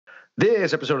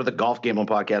This episode of the Golf Gambling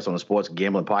Podcast on the Sports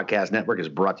Gambling Podcast Network is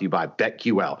brought to you by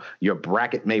BetQL. Your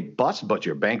bracket may bust, but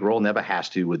your bankroll never has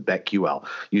to with BetQL.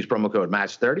 Use promo code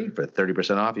MATCH30 for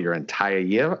 30% off your entire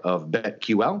year of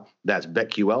BetQL. That's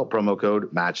BetQL, promo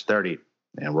code MATCH30.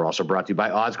 And we're also brought to you by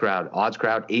OddsCrowd.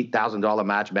 OddsCrowd $8,000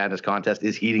 Match Madness contest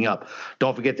is heating up.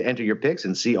 Don't forget to enter your picks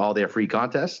and see all their free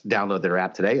contests. Download their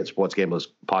app today at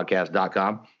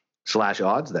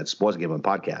sportsgamblingspodcast.com/odds. That's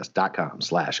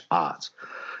sportsgamblingpodcast.com/odds.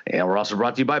 And we're also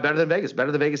brought to you by Better Than Vegas.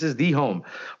 Better Than Vegas is the home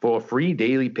for free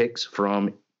daily picks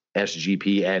from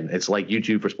SGPN. It's like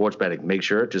YouTube for sports betting. Make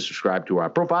sure to subscribe to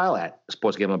our profile at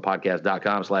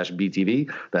sportsgamblingpodcast.com/BTV.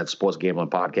 That's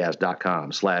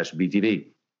sportsgamblingpodcast.com/BTV.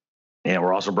 And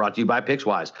we're also brought to you by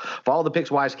PicksWise. Follow the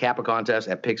PicksWise Kappa contest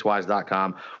at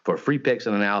PicksWise.com for free picks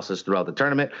and analysis throughout the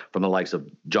tournament from the likes of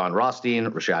John Rothstein,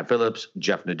 Rashad Phillips,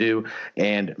 Jeff Nadeau,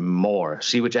 and more.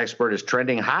 See which expert is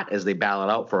trending hot as they battle it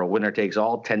out for a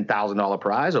winner-takes-all $10,000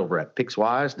 prize over at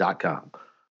PicksWise.com.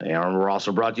 And we're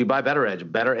also brought to you by BetterEdge.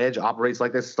 BetterEdge operates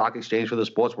like the stock exchange for the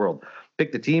sports world.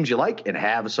 Pick the teams you like and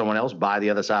have someone else buy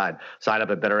the other side. Sign up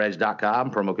at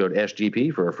betteredge.com, promo code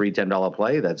SGP for a free $10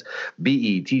 play. That's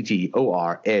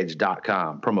BETTOR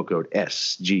edge.com, promo code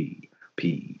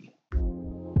SGP.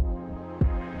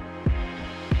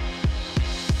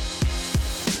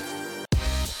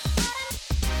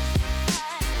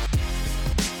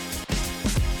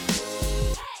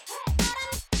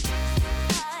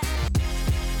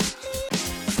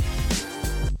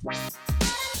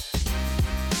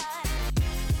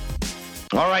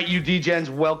 All right, you D-Gens,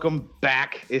 welcome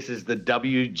back. This is the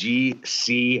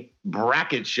WGC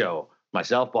Bracket Show.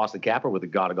 Myself, Boston Capper, with the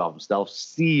God of Golf himself,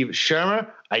 Steve Shermer.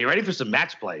 Are you ready for some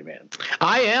match play, man?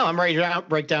 I am. I'm ready to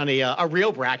break down a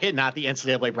real bracket, not the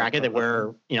NCAA bracket that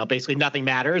where, basically nothing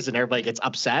matters and everybody gets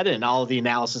upset and all of the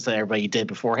analysis that everybody did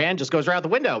beforehand just goes right out the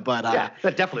window. But yeah,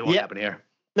 that definitely won't happen here.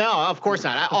 No, of course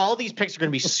not. All these picks are going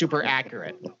to be super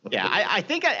accurate. Yeah, I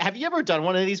think. Have you ever done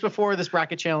one of these before? This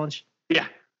bracket challenge? Yeah.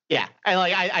 Yeah, and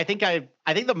I think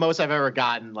the most I've ever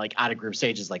gotten out of group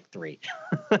stage is 3.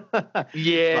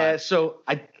 Yeah, so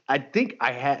I think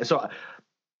I had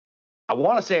I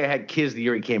want to say I had Kiz the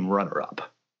year he came runner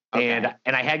up, okay.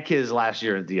 and I had Kiz last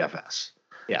year in DFS.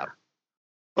 Yeah,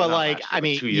 but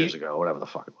 2 years ago, whatever the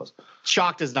fuck it was.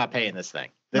 Chalk does not pay in this thing.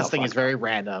 This thing is very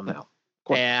random,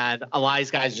 and a lot of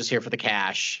these guys are just here for the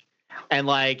cash. And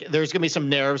there's gonna be some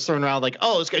narratives thrown around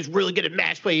oh, this guy's really good at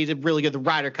match play. He did really good at the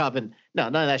Ryder Cup, and no,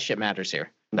 none of that shit matters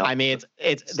here. No, I mean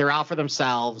it's they're out for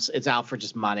themselves. It's out for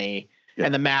just money,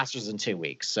 and the Masters in 2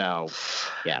 weeks. So,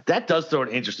 yeah, that does throw an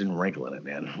interesting wrinkle in it,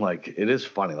 man. It is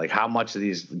funny, how much of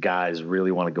these guys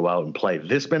really want to go out and play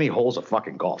this many holes of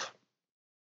fucking golf.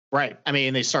 Right. I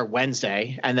mean, they start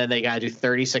Wednesday, and then they got to do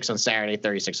 36 on Saturday,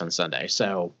 36 on Sunday.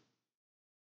 So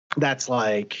that's a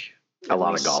lot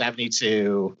of golf.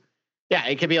 72. Yeah,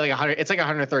 it could be 100. It's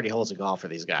 130 holes of golf for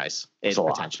these guys,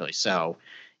 potentially. So,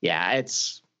 yeah,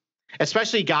 it's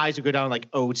especially guys who go down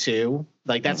 0-2.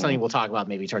 That's something we'll talk about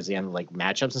maybe towards the end of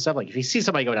matchups and stuff. If you see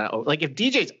somebody go down, if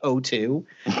DJ's 0-2,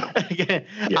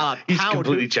 he's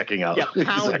completely checking out. Yeah,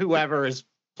 pound whoever is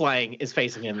playing is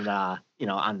facing him,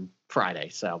 on Friday.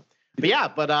 So,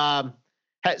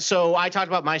 so I talked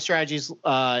about my strategies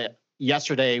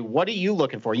yesterday. What are you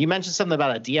looking for? You mentioned something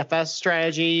about a DFS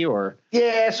strategy, or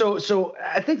so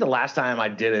I think the last time I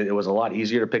did it was a lot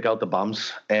easier to pick out the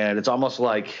bums, and it's almost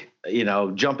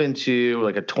jump into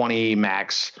a 20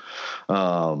 max,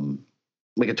 a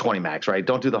 20 max, right?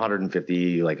 Don't do the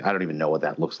 150. I don't even know what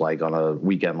that looks like on a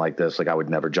weekend like this. I would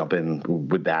never jump in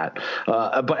with that.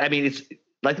 But I mean,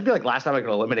 I think last time I could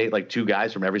eliminate 2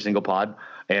 guys from every single pod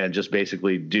and just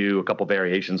basically do a couple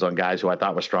variations on guys who I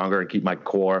thought were stronger and keep my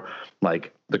core,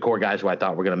 the core guys who I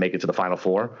thought were going to make it to the Final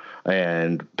Four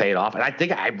and pay it off. And I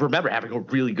think I remember having a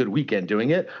really good weekend doing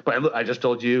it, but I just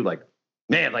told you,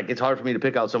 man, it's hard for me to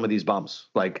pick out some of these bumps.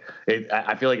 I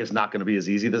feel like it's not going to be as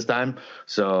easy this time.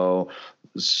 So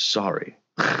sorry.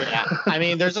 Yeah, I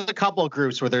mean, there's a couple of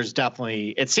groups where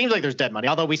it seems like there's dead money,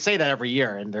 although we say that every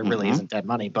year and there really isn't dead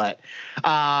money. But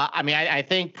I mean, I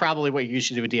think probably what you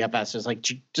should do with DFS is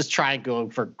just try and go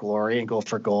for glory and go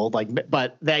for gold.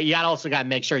 But that you also got to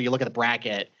make sure you look at the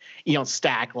bracket. You don't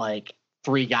stack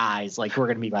 3 guys who are going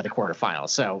to meet by the quarterfinals.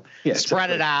 So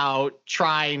spread it out,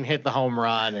 try and hit the home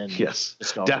run, and just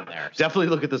go from there. Definitely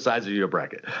look at the size of your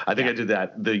bracket. I think I did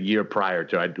that the year prior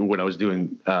to when I was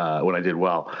doing when I did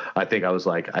well. I think I was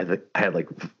I had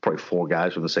probably 4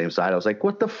 guys from the same side. I was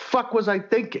what the fuck was I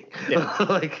thinking?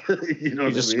 Yeah.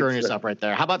 You're just screwing yourself right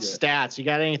there. How about stats? You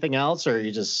got anything else, or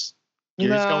you just You're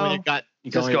just going with your gut.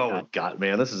 Just go with gut,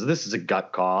 man. This is a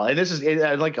gut call, and this is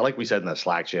like we said in the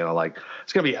Slack channel. Like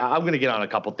it's gonna be. I'm gonna get on a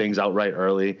couple things outright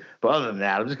early, but other than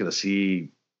that, I'm just gonna see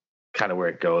kind of where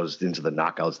it goes into the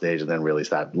knockout stage, and then really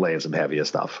start laying some heavier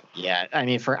stuff. Yeah, I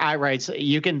mean, for outrights,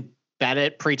 you can bet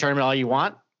it pre-tournament all you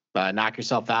want. Knock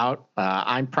yourself out.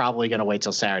 I'm probably gonna wait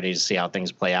till Saturday to see how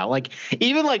things play out. Like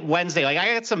even like Wednesday, like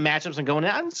I got some matchups and going.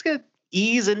 I'm just gonna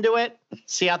ease into it,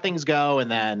 see how things go,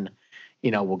 and then.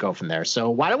 We'll go from there.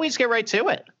 So why don't we just get right to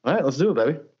it? All right, let's do it,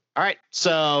 baby. All right.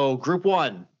 So group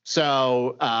one.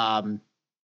 So,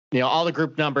 all the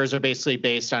group numbers are basically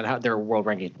based on how their world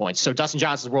ranking points. So Dustin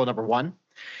Johnson's world number 1.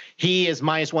 He is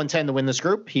minus 110 to win this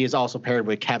group. He is also paired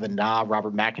with Kevin Na,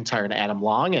 Robert McIntyre, and Adam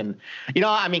Long. And,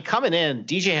 coming in,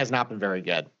 DJ has not been very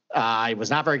good. He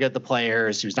was not very good at the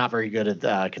players. He was not very good at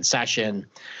the concession.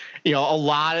 A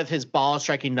lot of his ball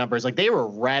striking numbers, like they were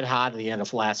red hot at the end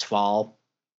of last fall.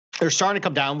 They're starting to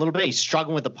come down a little bit. He's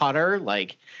struggling with the putter.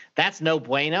 Like, that's no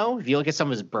bueno. If you look at some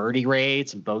of his birdie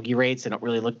rates and bogey rates, they don't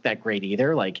really look that great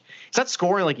either. Like, he's not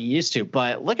scoring like he used to.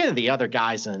 But looking at the other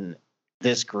guys in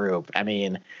this group, I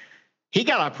mean, he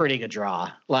got a pretty good draw.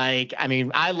 Like, I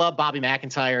mean, I love Bobby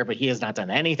McIntyre, but he has not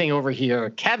done anything over here.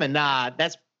 Kevin Na,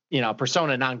 that's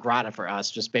persona non grata for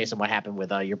us, just based on what happened with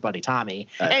your buddy Tommy.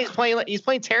 And he's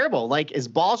playing terrible. Like his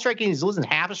ball striking, he's losing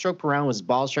half a stroke per round with his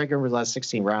ball striker over the last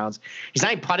 16 rounds. He's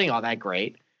not even putting all that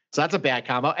great. So that's a bad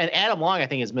combo. And Adam Long, I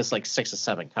think, has missed like 6 or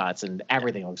 7 cuts, and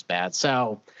everything looks bad.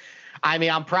 So, I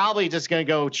mean, I'm probably just going to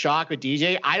go chalk with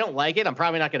DJ. I don't like it. I'm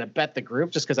probably not going to bet the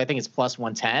group just because I think it's plus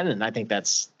 110, and I think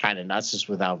that's kind of nuts just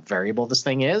with how variable this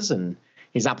thing is. And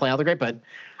he's not playing all that great, but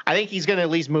I think he's going to at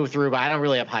least move through. But I don't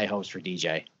really have high hopes for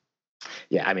DJ.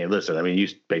 Yeah, I mean, listen, you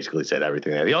basically said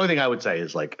everything there. The only thing I would say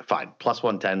is like, fine, plus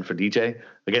 110 for DJ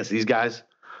against these guys.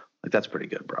 Like, that's pretty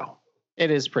good, bro.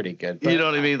 It is pretty good. You know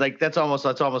what I mean? Like, that's almost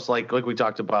like we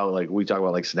talked about,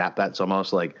 like snap bets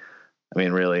almost like, I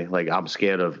mean, really, like I'm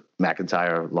scared of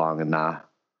McIntyre, Long, and Nah.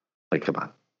 Like, come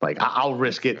on. Like, I'll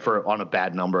risk it on a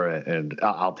bad number, and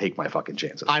I'll take my fucking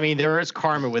chances. I mean, there is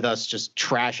karma with us just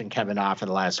trashing Kevin off for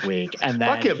the last week, and then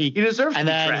fuck him. He deserves. And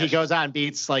then trashed. He goes on and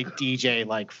beats like DJ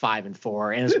like 5 and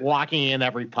 4, and is walking in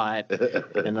every putt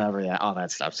and everything, all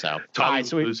that stuff. So Tommy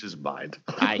would lose his mind.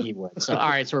 He would. So all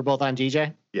right, so we're both on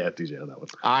DJ. Yeah, DJ on that one.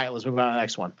 All right, let's move on to the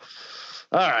next one.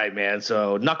 All right, man.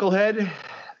 So Knucklehead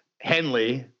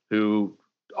Henley, who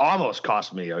almost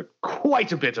cost me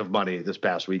quite a bit of money this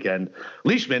past weekend.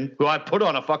 Leishman, who I put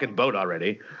on a fucking boat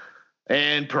already,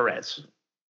 and Perez.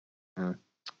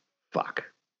 Fuck.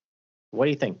 What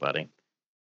do you think, buddy?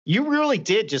 You really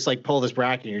did just like pull this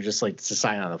bracket and you're just like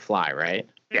deciding on the fly, right?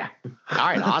 Yeah. All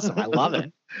right, awesome. I love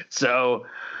it. So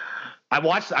I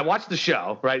watched the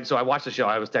show, right? So I watched the show.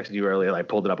 I was texting you earlier. I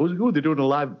pulled it up. I was like, "Ooh, they're doing a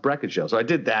live bracket show." So I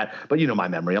did that. But my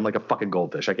memory. I'm like a fucking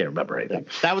goldfish. I can't remember anything.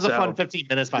 That was a fun 15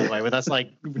 minutes, by the way, with us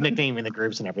like nicknaming the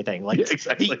groups and everything. Like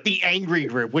exactly. the angry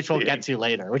group, which we'll get to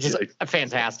later, which is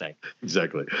fantastic.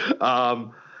 Exactly.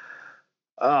 Oh,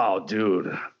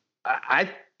 dude.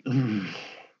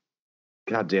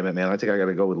 God damn it, man. I think I got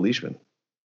to go with Leishman.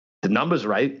 The number's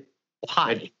right.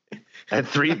 Why? At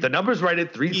 3, the number's right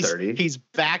at 330. He's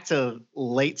back to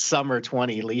late summer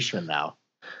 20 Leishman now.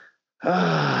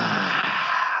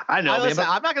 I know. Listen,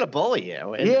 I'm not going to bully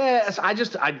you. Yes,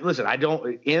 listen. I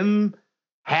don't. Im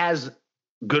has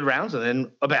good rounds and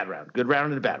then a bad round, good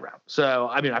round and a bad round. So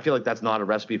I mean, I feel like that's not a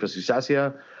recipe for success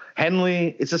here.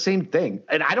 Henley, it's the same thing.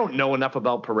 And I don't know enough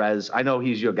about Perez. I know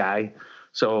he's your guy.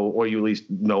 So, or you at least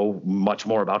know much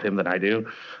more about him than I do.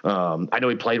 I know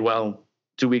he played well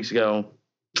 2 weeks ago.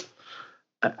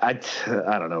 I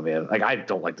don't know, man. Like, I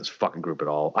don't like this fucking group at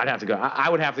all. I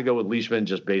would have to go with Leishman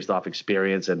just based off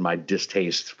experience and my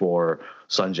distaste for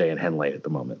Sanjay and Henley at the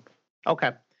moment.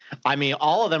 Okay. I mean,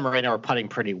 all of them right now are putting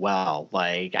pretty well.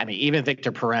 Like, I mean, even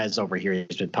Victor Perez over here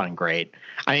has been putting great.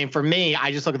 I mean, for me,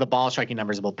 I just look at the ball striking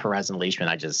numbers of both Perez and Leishman.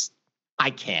 I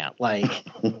can't. Like,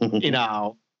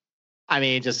 I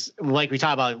mean, just like we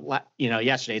talked about,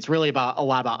 yesterday, it's really about a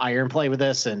lot about iron play with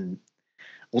this, and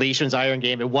Leishman's iron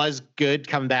game. It was good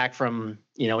coming back from,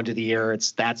 into the year.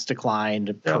 That's declined.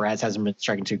 Yep. Perez hasn't been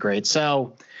striking too great.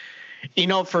 So,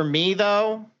 for me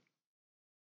though,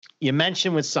 you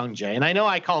mentioned with Sungjae, and I know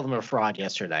I called him a fraud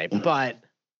yesterday, but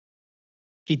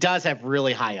he does have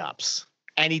really high ups,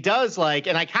 and he does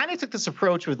and I kind of took this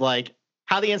approach with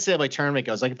how the NCAA tournament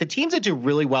goes. Like, the teams that do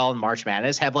really well in March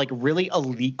Madness have really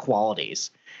elite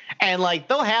qualities, and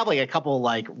they'll have a couple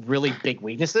really big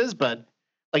weaknesses, but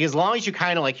as long as you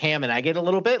kind of ham and egg it a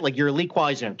little bit, your elite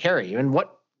qualities are going to carry you. And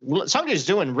what Sungjae's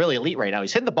doing really elite right now,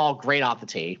 he's hitting the ball great off the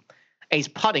tee, and he's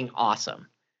putting awesome.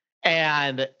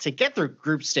 And to get through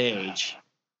group stage,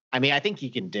 I mean, I think he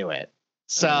can do it.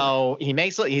 So he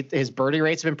makes his birdie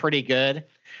rates have been pretty good.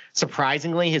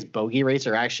 Surprisingly, his bogey rates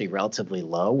are actually relatively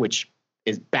low, which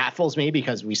baffles me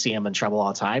because we see him in trouble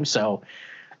all the time. So,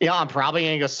 I'm probably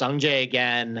going to go Sungjae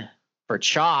again for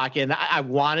chalk. And I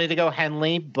wanted to go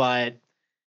Henley, but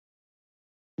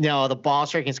the ball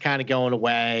striking is kind of going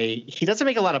away. He doesn't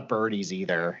make a lot of birdies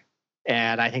either,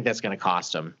 and I think that's going to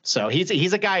cost him. So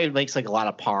he's a guy who makes like a lot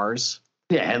of pars.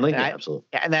 Yeah, Henley, absolutely,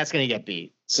 and that's going to get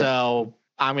beat. So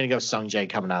I'm going to go Sungjae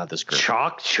coming out of this group.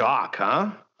 Chalk,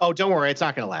 huh? Oh, don't worry, it's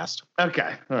not going to last.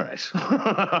 Okay, all right,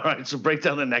 all right. So break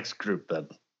down the next group then.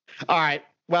 All right.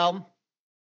 Well,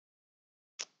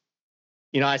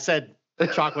 I said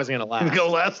chalk wasn't going to last. Go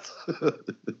last.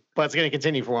 But it's going to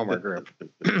continue for one more group.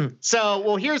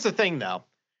 So, here's the thing, though.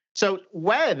 So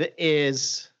Webb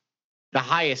is the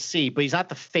highest seed, but he's not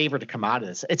the favorite to come out of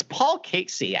this. It's Paul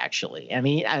Casey, actually. I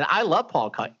mean, and I love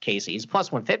Paul Casey. He's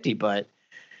plus 150, but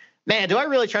man, do I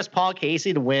really trust Paul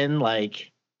Casey to win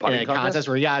like in a contest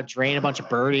where you got to drain a bunch of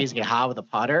birdies, get hot with a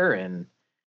putter? And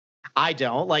I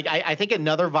don't. Like, I think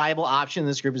another viable option in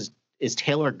this group is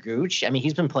Taylor Gooch. I mean,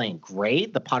 he's been playing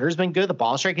great. The putter's been good. The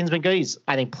ball striking's been good. He's,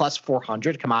 I think, plus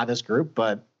 400 to come out of this group.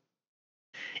 But,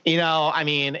 I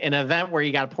mean, an event where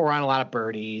you got to pour on a lot of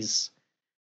birdies,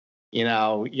 you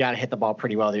got to hit the ball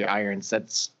pretty well with your irons.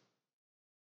 That's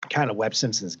kind of Webb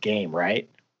Simpson's game, right?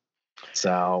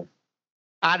 So,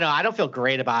 I don't know. I don't feel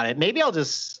great about it. Maybe I'll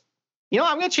just,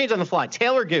 I'm going to change on the fly.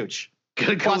 Taylor Gooch,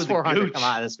 plus 400 come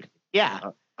out of this. Yeah.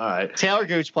 All right. Taylor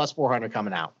Gooch, plus 400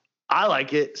 coming out. I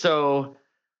like it. So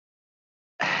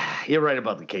you're right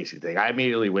about the Casey thing. I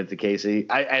immediately went to Casey.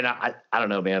 I don't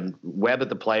know, man. Webb at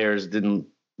the Players didn't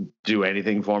do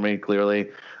anything for me, clearly.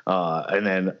 And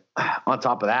then on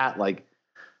top of that, like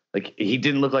he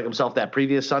didn't look like himself that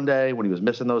previous Sunday when he was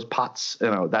missing those putts.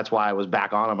 That's why I was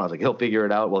back on him. I was like, he'll figure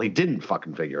it out. Well, he didn't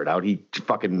fucking figure it out. He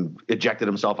fucking ejected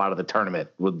himself out of the tournament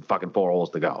with fucking 4 holes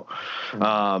to go.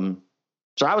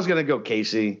 So I was going to go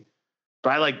Casey, but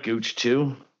I like Gooch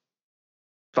too.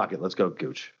 Fuck it, let's go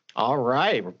Gooch. All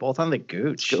right, we're both on the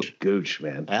Gooch. Let's go Gooch,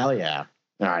 man. Hell yeah!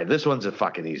 All right, this one's a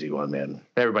fucking easy one, man.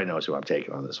 Everybody knows who I'm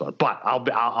taking on this one, but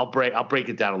I'll break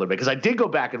it down a little bit because I did go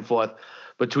back and forth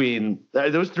between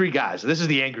those 3 guys. This is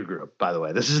the angry group, by the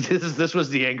way. This was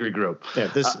the angry group. Yeah,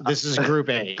 this is Group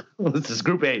 8. This is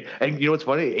Group 8, and you know what's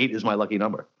funny? 8 is my lucky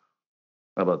number.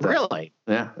 How about that? Really?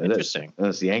 Yeah, Interesting.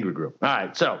 That's the angry group. All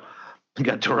right, so we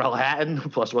got Terrell Hatton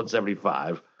plus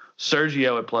 175.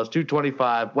 Sergio at plus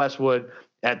 225, Westwood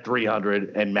at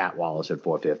 300, and Matt Wallace at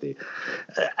 450.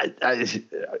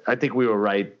 I think we were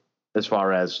right as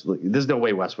far as there's no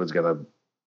way Westwood's going to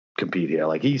compete here.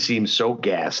 Like, he seems so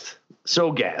gassed.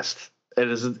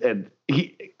 And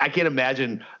I can't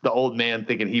imagine the old man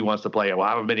thinking he wants to play. Well,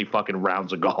 how many fucking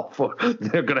rounds of golf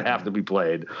they're going to have to be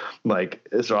played?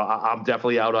 So I'm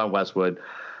definitely out on Westwood.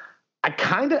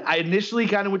 I initially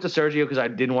kind of went to Sergio because I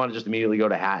didn't want to just immediately go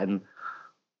to Hatton.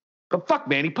 But fuck,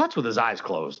 man, he putts with his eyes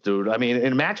closed, dude. I mean,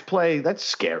 in match play, that's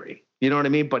scary. You know what I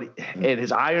mean? But and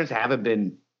his irons haven't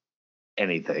been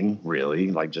anything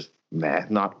really, like just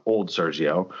not old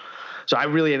Sergio. So I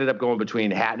really ended up going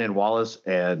between Hatton and Wallace,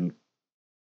 and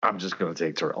I'm just going to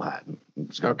take Terrell Hatton.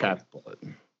 Okay.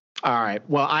 All right.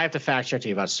 Well, I have to fact check to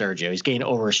you about Sergio. He's gained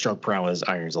over a stroke per round with his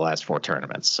irons the last 4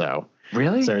 tournaments. So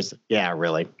really,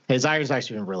 really, his irons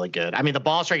actually been really good. I mean, the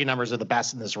ball striking numbers are the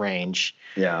best in this range.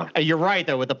 Yeah, you're right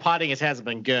though. With the putting, it hasn't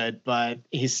been good, but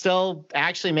he's still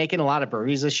actually making a lot of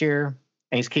birdies this year,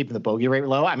 and he's keeping the bogey rate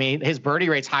low. I mean, his birdie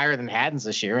rate's higher than Hatton's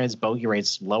this year, and his bogey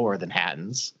rate's lower than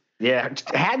Hatton's. Yeah,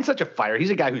 Hatton's such a fighter.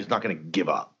 He's a guy who's not going to give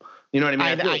up. You know what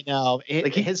I mean? I know.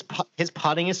 His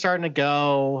putting is starting to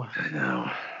go.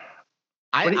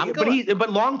 I know.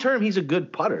 But long term, he's a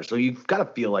good putter, so you've got to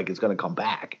feel like it's going to come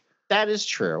back. That is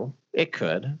true. It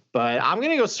could, but I'm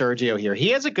going to go Sergio here. He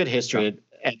has a good history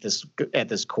at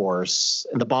this course,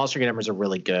 and the ball striking numbers are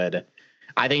really good.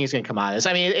 I think he's going to come out of this.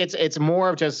 I mean, it's more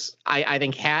of just I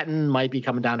think Hatton might be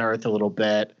coming down to earth a little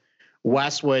bit.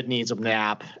 Westwood needs a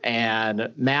nap,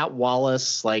 and Matt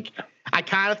Wallace, like I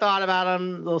kind of thought about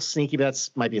him, a little sneaky, but that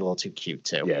might be a little too cute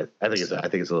too. Yeah, I think it's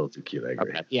a little too cute. I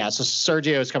agree. Okay. Yeah, so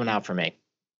Sergio is coming out for me.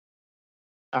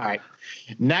 All right.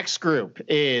 Next group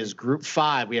is Group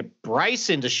 5. We have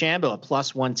Bryson DeChambeau at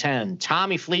plus 110.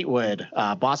 Tommy Fleetwood,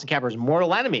 Boston Capper's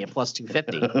mortal enemy at plus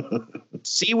 250.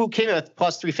 Siwoo Kim at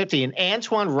plus 350. And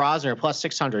Antoine Rosner at plus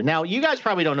 600. Now, you guys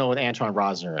probably don't know what Antoine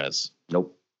Rosner is.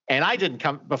 Nope. And I didn't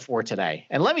come before today.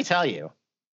 And let me tell you,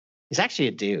 he's actually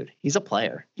a dude. He's a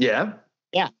player. Yeah?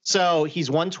 Yeah. So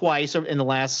he's won twice in the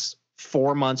last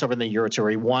 4 months over in the Euro Tour.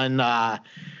 He won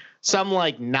some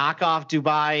like knockoff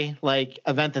Dubai like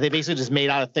event that they basically just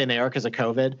made out of thin air because of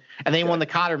COVID. And they won the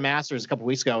Cotter Masters a couple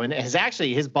weeks ago, and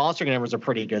his ball striking numbers are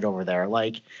pretty good over there.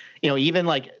 Like, even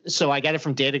like, so I get it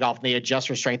from Data Golf, and they adjust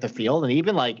for strength of field, and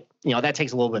even like, that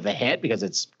takes a little bit of a hit because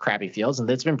it's crappy fields, and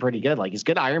it's been pretty good. Like, he's a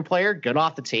good iron player, good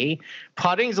off the tee.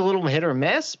 Putting's a little hit or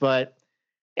miss, but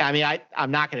I mean, I'm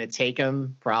not going to take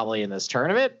him probably in this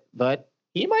tournament, but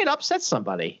he might upset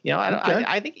somebody.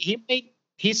 I think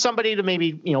he's somebody to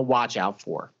maybe, watch out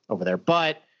for over there.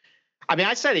 But I mean,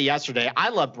 I said it yesterday. I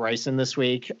love Bryson this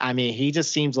week. I mean, he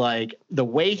just seems like the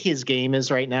way his game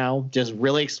is right now, just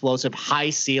really explosive, high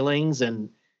ceilings. And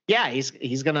yeah,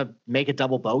 he's going to make a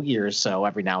double bogey or so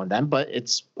every now and then, but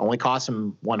it's only cost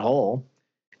him one hole.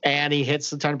 And he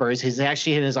hits a ton of birdies. He's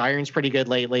actually hit his irons pretty good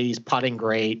lately. He's putting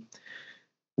great,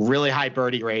 really high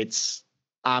birdie rates.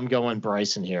 I'm going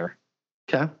Bryson here.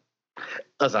 Okay.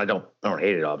 Listen, I don't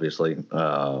hate it, obviously.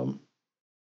 But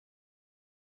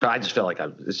I just felt like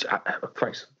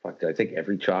Christ, fuck, did I take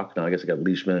every chalk? No, I guess I got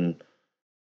Leishman,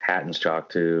 Hatton's chalk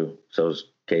too.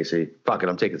 So's Casey. Fuck it,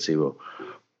 I'm taking Siwoo.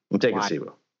 I'm taking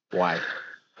Siwoo. Why?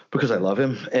 Because I love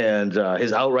him, and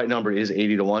his outright number is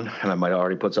 80-1, and I might have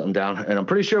already put something down. And I'm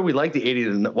pretty sure we like the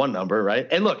 80-1 number, right?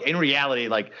 And look, in reality,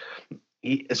 like,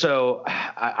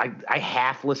 I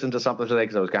half listened to something today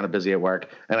because I was kind of busy at work,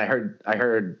 and I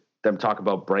heard them talk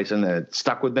about Bryson, and it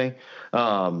stuck with me.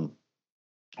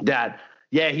 That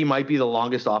he might be the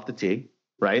longest off the tee,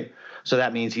 right? So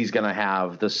that means he's going to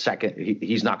have the second.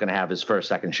 He's not going to have his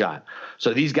second shot.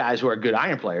 So these guys who are good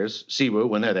iron players, Siwoo,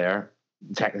 when they're there,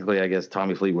 technically, I guess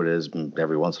Tommy Fleetwood is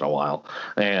every once in a while,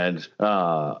 and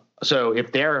so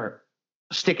if they're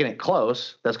sticking it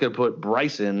close, that's going to put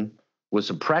Bryson with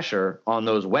some pressure on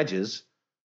those wedges,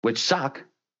 which suck.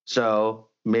 So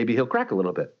maybe he'll crack a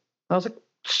little bit. I was like,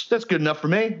 that's good enough for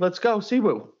me. Let's go,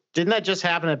 Siwoo. Didn't that just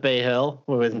happen at Bay Hill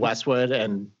with Westwood,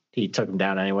 and he took him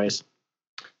down anyways?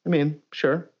 I mean,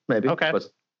 sure, maybe. Okay.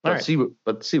 But Siwoo,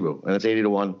 and it's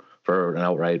 80-1 for an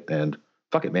outright, and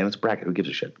fuck it, man. It's a bracket. Who gives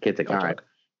a shit? Can't take all right.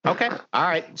 Okay. All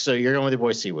right. So you're going with your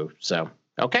boy Siwoo. So,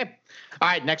 okay. All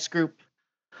right. Next group.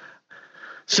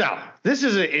 So this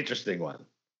is an interesting one.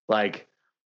 Like,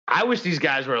 I wish these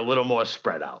guys were a little more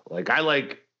spread out. Like, I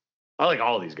like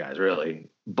all these guys, really.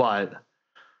 But,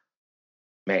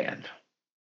 man,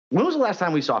 when was the last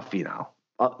time we saw Finau?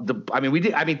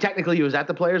 Technically he was at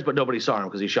the Players, but nobody saw him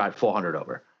because he shot 400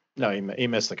 over. No, he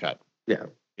missed the cut. Yeah.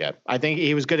 Yeah. I think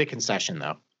he was good at concession,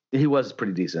 though. He was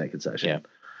pretty decent at concession. Yeah.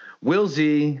 Will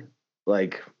Z,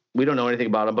 like, we don't know anything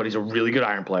about him, but he's a really good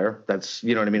iron player. That's,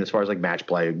 you know what I mean? As far as like match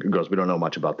play goes, we don't know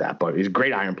much about that, but he's a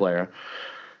great iron player.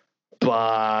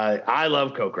 But I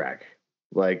love Kokrak.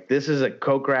 Like, this is a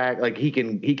Kokrak. Like, he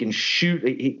can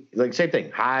shoot. Like, same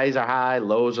thing. Highs are high,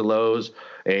 lows are lows,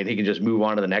 and he can just move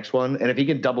on to the next one. And if he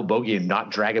can double bogey and not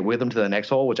drag it with him to the next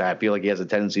hole, which I feel like he has a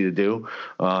tendency to do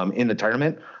in the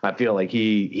tournament, I feel like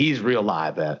he's real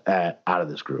live out of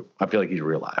this group. I feel like he's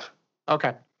real live.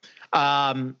 Okay.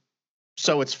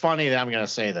 So it's funny that I'm going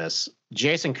to say this.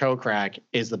 Jason Kokrak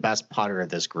is the best putter of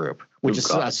this group, which is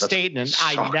a statement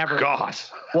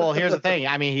Well, here's the thing.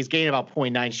 I mean, he's gained about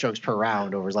 0.9 strokes per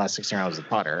round over his last 16 rounds of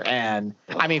putter. And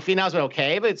I mean, Finau's been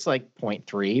okay, but it's like 0.3.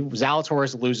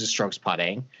 Zalatoris loses strokes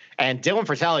putting. And Dylan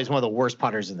Fratelli is one of the worst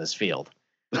putters in this field.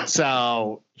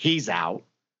 So he's out.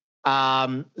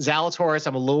 Zalatoris,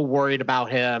 I'm a little worried about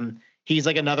him. He's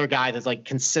like another guy that's like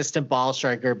consistent ball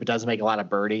striker, but doesn't make a lot of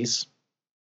birdies.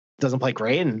 Doesn't play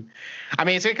great. And I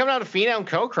mean, it's going to come down to Finau and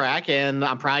Kokrak, and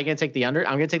I'm probably going to take the under.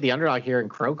 I'm going to take the underdog here in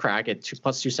Kokrak at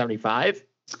plus 275.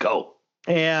 Let's go.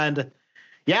 And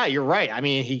yeah, you're right. I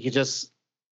mean, he could just,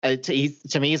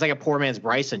 to me, he's like a poor man's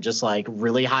Bryson, just like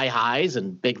really high highs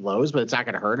and big lows, but it's not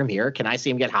going to hurt him here. Can I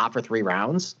see him get hot for 3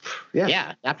 rounds?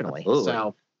 Yeah, definitely. Absolutely.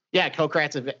 So yeah,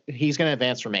 Kokrak's, he's going to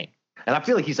advance for me. And I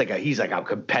feel like he's like a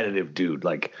competitive dude.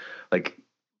 Like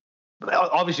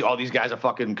obviously all these guys are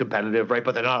fucking competitive, right?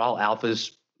 But they're not all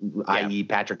alphas, i.e.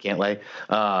 Patrick Cantlay.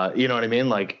 You know what I mean?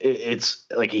 Like, it's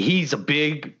like he's a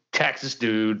big Texas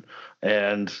dude,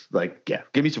 and like, yeah,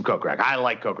 give me some Kokrak. I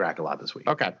like Kokrak a lot this week.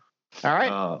 Okay. All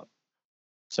right.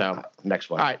 So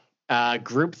next one. All right.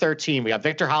 Group 13, we got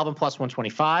Victor Hovland plus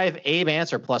 125, Abe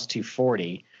Answer plus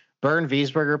 240, Bernd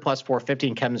Wiesberger plus 450,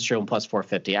 and Kevin Streelman plus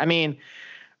 450. I mean,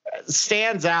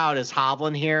 stands out as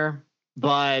Hovland here,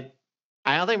 but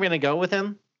I don't think we're going to go with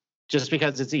him just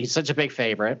because he's such a big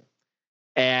favorite.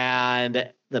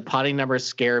 And the putting numbers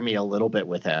scare me a little bit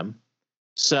with him.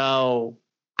 So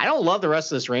I don't love the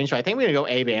rest of this range. So I think we're going to go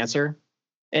Abe Answer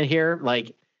in here.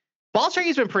 Like, ball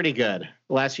striking's been pretty good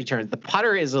the last few turns. The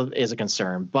putter is a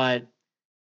concern, but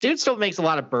dude still makes a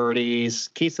lot of birdies,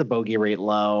 keeps the bogey rate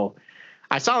low.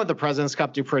 I saw the President's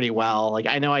Cup do pretty well. Like,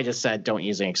 I know I just said don't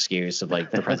use an excuse of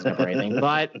like the President's Cup or anything,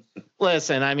 but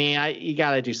listen, I mean, you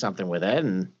got to do something with it.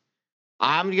 And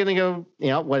I'm going to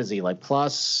go, what is he, like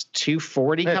plus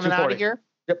 240 coming out of here?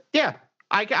 Yep. Yeah.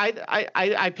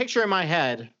 I picture in my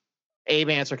head, Abe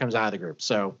Answer comes out of the group.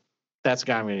 So that's the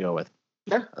guy I'm going to go with.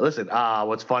 Yeah. Listen,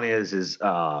 what's funny is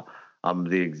I'm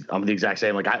the exact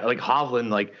same. Like Hovland,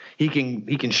 like he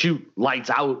can shoot lights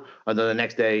out, and then the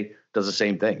next day does the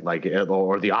same thing, like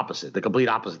or the opposite, the complete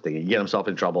opposite thing. You get himself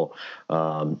in trouble.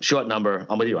 Short number.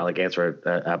 I'm with you. I like Answer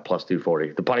at plus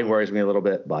 240. The putting worries me a little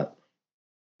bit, but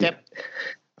yep.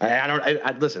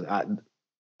 I listen.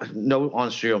 No on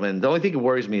Streelman. The only thing that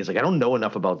worries me is like I don't know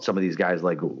enough about some of these guys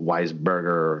like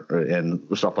Weisberger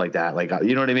and stuff like that. Like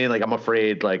you know what I mean? Like I'm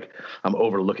afraid like I'm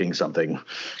overlooking something.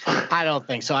 I don't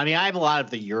think so. I mean, I have a lot of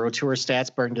the Euro Tour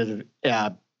stats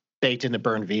baked into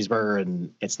Bernd Wiesberger,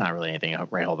 and it's not really anything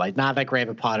right hold. Like not that great of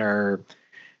a putter,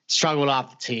 struggled off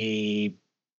the tee,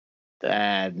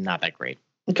 not that great.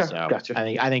 Okay, so gotcha.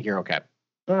 I think you're okay.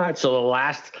 All right, so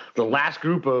the last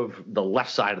group of the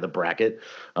left side of the bracket,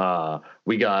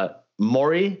 we got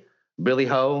Maury, Billy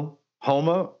Ho,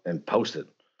 Homa, and Poston.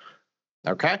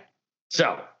 Okay.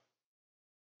 So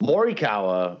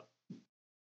Morikawa,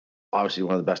 obviously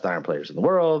one of the best iron players in the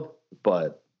world,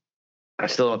 but I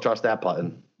still don't trust that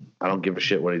putting. I don't give a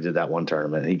shit what he did that one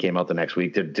tournament. He came out the next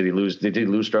week. Did he lose? Did he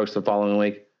lose strokes the following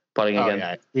week putting again?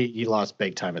 Yeah, he lost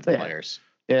big time at the Players.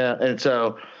 Yeah,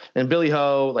 and Billy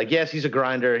Ho, like, yes, he's a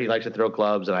grinder. He likes to throw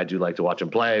clubs, and I do like to watch him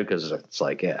play because it's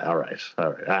like, yeah, all right.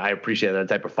 I appreciate that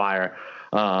type of fire.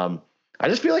 I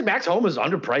just feel like Max Homa is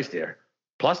underpriced here.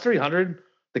 Plus 300.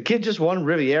 The kid just won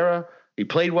Riviera. He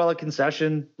played well at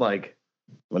Concession. Like,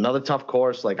 another tough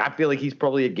course. Like, I feel like he's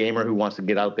probably a gamer who wants to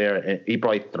get out there, and he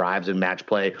probably thrives in match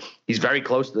play. He's very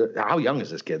close to – how young is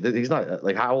this kid? He's not –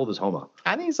 like, how old is Homa?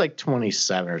 I think he's like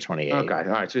 27 or 28. Okay. All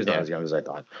right. So he's not as young as I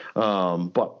thought.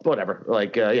 But whatever.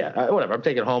 Like, whatever. I'm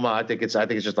taking Homa. I think it's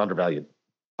just undervalued.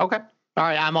 Okay. All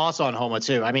right. I'm also on Homa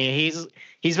too. I mean,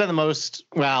 he's been the most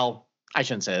 – well, I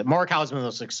shouldn't say that. Morikawa's been the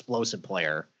most explosive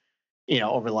player,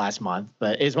 over the last month.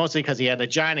 But it's mostly because he had a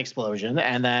giant explosion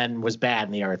and then was bad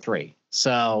in the R3.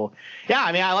 So, yeah,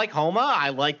 I mean, I like Homa.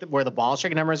 I like where the ball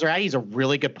striking numbers are at. He's a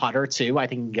really good putter, too. I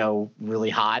think he can go really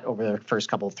hot over the first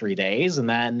couple of 3 days. And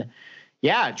then,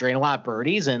 yeah, drain a lot of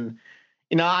birdies. And,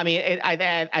 I mean,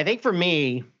 I think for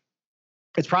me,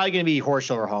 it's probably going to be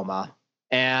Horschel or Homa.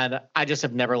 And I just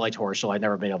have never liked Horschel. I've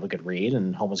nenever been able to good read.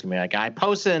 And Homa's going to be that guy.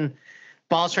 Posting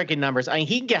ball striking numbers. I mean,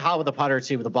 he can get hot with the putter,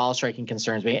 too, but the ball striking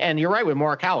concerns me. And you're right with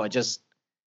Morikawa.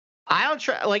 I don't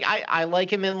try. Like, I like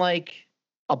him in, like,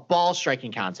 a ball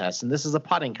striking contest, and this is a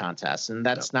putting contest, and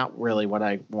that's not really what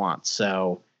I want.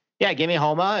 So, yeah, give me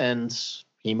Homa, and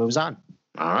he moves on.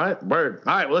 All right, word.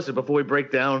 All right, well, listen, before we break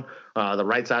down the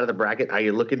right side of the bracket, are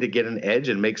you looking to get an edge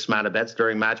and make smarter bets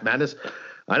during Match Madness?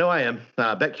 I know I am.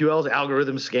 BetQL's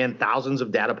algorithms scan thousands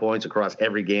of data points across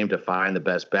every game to find the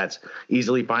best bets.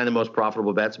 Easily find the most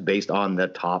profitable bets based on the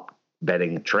top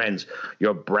betting trends.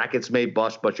 Your brackets may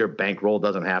bust, but your bankroll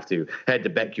doesn't have to. Head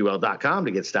to BetQL.com to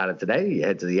get started today. You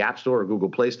head to the App Store or Google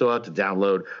Play Store to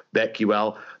download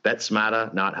BetQL. Bet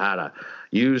smarter, not harder.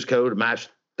 Use code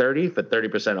MATCH30 for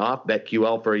 30% off.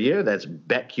 BetQL for a year. That's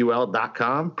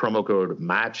BetQL.com. Promo code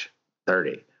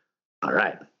MATCH30. All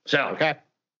right. So,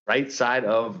 right side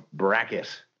of bracket.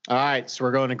 All right, so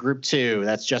we're going to Group 2.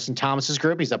 That's Justin Thomas's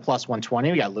group. He's at plus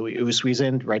 120. We got Louis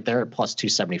Oosthuizen right there at plus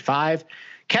 275.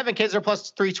 Kevin Kisner plus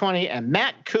 320, and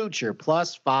Matt Kuchar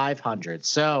plus 500.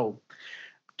 So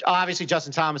obviously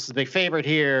Justin Thomas is the big favorite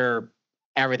here.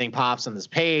 Everything pops on this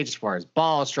page as far as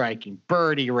ball striking,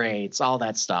 birdie rates, all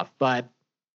that stuff. But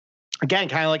again,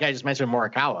 kind of like I just mentioned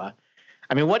Morikawa.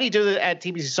 I mean, what did he do at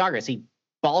TPC Sawgrass? He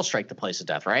ball strike the place to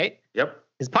death, right? Yep.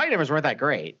 His putting numbers weren't that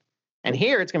great. And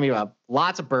here it's going to be about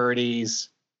lots of birdies,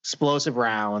 explosive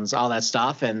rounds, all that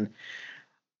stuff. And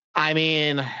I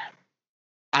mean,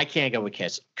 I can't go with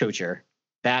Kuchar.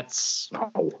 That's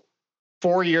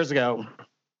 4 years ago.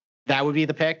 That would be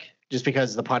the pick just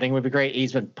because the putting would be great.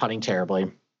 He's been putting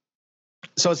terribly.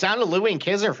 So it's down to Louis and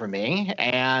Kisner for me.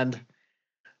 And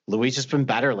Louis just been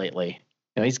better lately.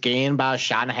 He's gained about a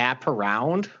shot and a half per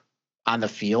round on the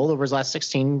field over his last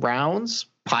 16 rounds.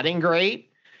 Putting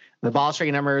great. The ball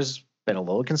striking numbers been a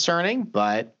little concerning,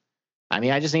 but I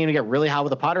mean, I just need him to get really hot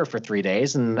with a putter for 3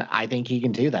 days, and I think he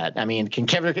can do that. I mean, can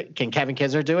Kevin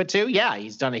Kisner do it too? Yeah,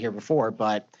 he's done it here before,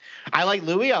 but I like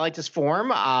Louis. I like his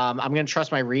form. I'm going to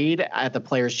trust my read at the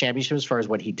Players' Championship as far as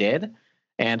what he did,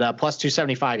 and plus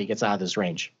 275, he gets out of this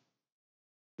range.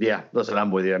 Yeah, listen,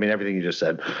 I'm with you. I mean, everything you just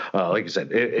said, like you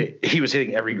said, he was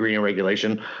hitting every green in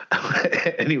regulation,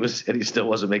 and he still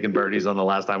wasn't making birdies on the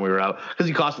last time we were out because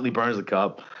he constantly burns the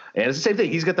cup. And it's the same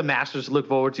thing. He's got the Masters to look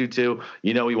forward to too.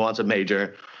 He wants a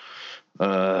major.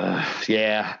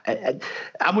 Yeah,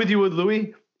 I'm with you with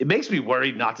Louis. It makes me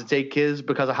worried not to take Kiz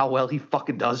because of how well he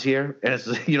fucking does here, and it's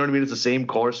you know what I mean. It's the same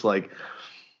course, like.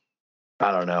 I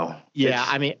don't know. Yeah,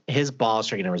 I mean, his ball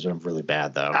striking numbers have been really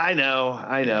bad, though. I know.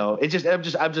 I'm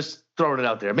just throwing it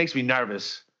out there. It makes me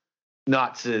nervous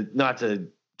not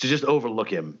to just overlook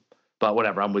him. But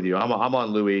whatever, I'm with you. I'm on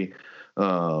Louis. Yeah,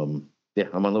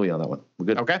 I'm on Louis on that one. We're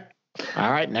good. Okay.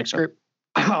 All right, next group.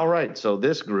 All right, so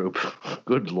this group,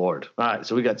 good lord. All right,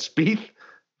 so we got Spieth,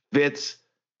 Fitz,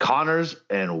 Connors,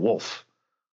 and Wolf.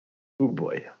 Oh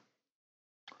boy.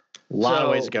 A lot of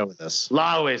ways to go with this. A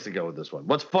lot of ways to go with this one.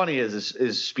 What's funny is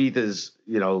Spieth is,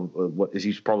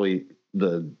 he's probably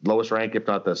the lowest ranked, if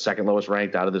not the second lowest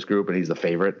ranked out of this group, and he's the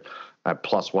favorite at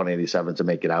plus 187 to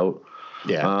make it out.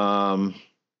 Yeah.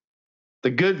 The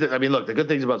good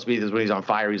things about Spieth is when he's on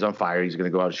fire. He's on fire. He's going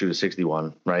to go out and shoot a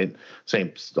 61, right?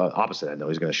 Same opposite end, though.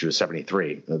 He's going to shoot a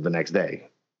 73 the next day.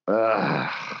 Oh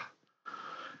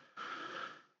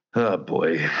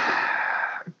boy,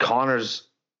 Connors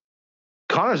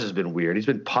has been weird. He's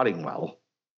been putting well.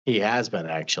 He has been,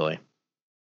 actually.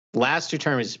 Last two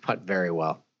tournaments, he's put very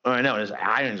well. I know. His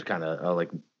irons kind of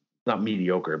like not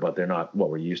mediocre, but they're not what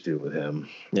we're used to with him.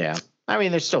 Yeah. I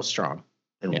mean, they're still strong.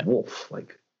 And yeah. Wolf.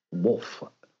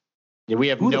 Yeah, we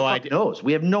have no idea. Knows?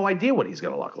 We have no idea what he's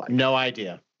going to look like. No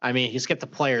idea. I mean, he's got the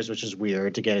players, which is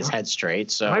weird, to get his head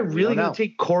straight. So am I really going to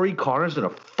take Corey Connors in a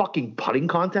fucking putting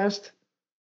contest?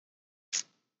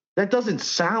 That doesn't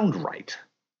sound right.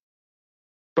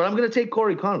 But I'm going to take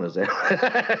Corey Connors at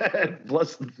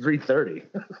plus 330.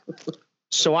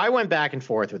 So I went back and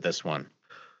forth with this one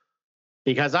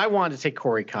because I wanted to take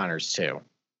Corey Connors too.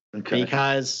 Okay.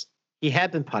 Because he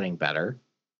had been putting better.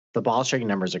 The ball striking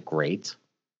numbers are great.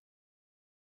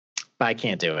 But I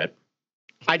can't do it.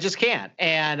 I just can't.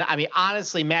 And I mean,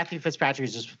 honestly, Matthew Fitzpatrick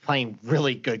is just playing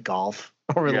really good golf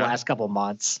over the last couple of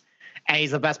months. And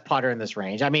he's the best putter in this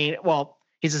range. I mean, well,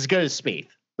 he's as good as Spieth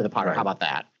with a putter. Right. How about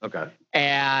that? Okay.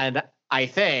 And I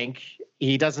think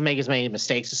he doesn't make as many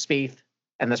mistakes as Spieth,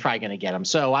 and that's probably going to get him.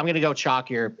 So I'm going to go chalk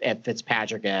here at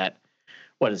Fitzpatrick at,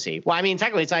 what is he? Well, I mean,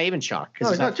 technically it's not even chalk. No,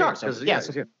 it's not chalk. So,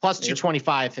 plus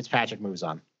 225, Fitzpatrick moves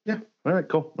on. Yeah. All right,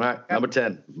 cool. All right, number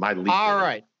 10, my least. All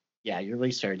right. Yeah, your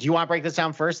least favorite. Do you want to break this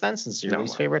down first then, since your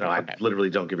least favorite? No, I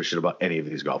literally don't give a shit about any of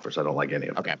these golfers. I don't like any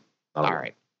of them. Okay. All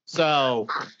right. So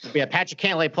we have Patrick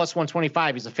Cantlay plus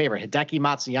 125. He's a favorite. Hideki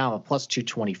Matsuyama plus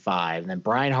 225. And then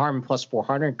Brian Harman plus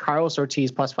 400. Carlos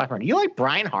Ortiz plus 500. You like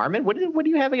Brian Harman? What do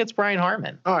you have against Brian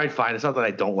Harman? All right, fine. It's not that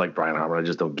I don't like Brian Harman. I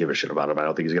just don't give a shit about him. I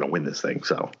don't think he's going to win this thing.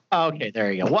 So okay,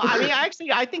 there you go. Well, I mean,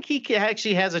 I think he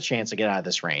actually has a chance to get out of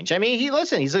this range. I mean,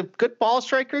 he's a good ball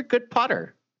striker, good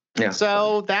putter. Yeah.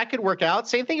 So that could work out.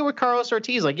 Same thing with Carlos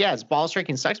Ortiz. Like, yeah, his ball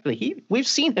striking sucks, but we've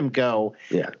seen him go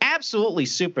absolutely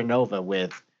supernova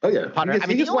with. Oh yeah, putter. I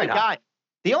mean, the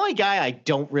only guy I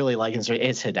don't really like is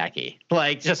Hideki.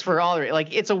 Like, just for all,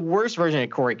 like, it's a worse version of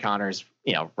Corey Connors,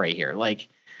 right here. Like,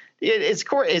 is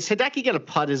Hideki going to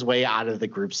putt his way out of the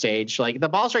group stage? Like, the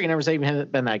ball striking numbers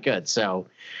haven't been that good, so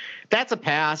that's a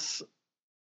pass.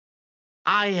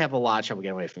 I have a lot of trouble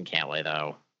getting away from Cantlay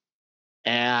though,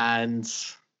 and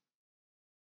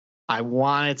I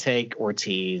want to take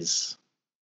Ortiz,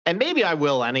 and maybe I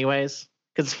will anyways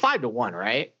because it's 5-1,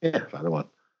 right? Yeah, 5-1.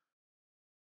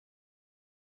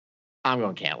 I'm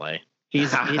going Cantlay.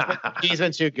 He's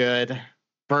been too good.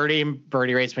 Birdie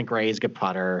rate's been great. He's a good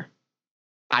putter.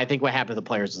 I think what happened to the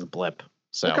players is a blip.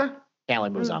 So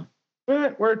Cantlay moves on. All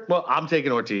right, well, I'm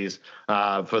taking Ortiz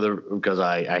because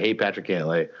I hate Patrick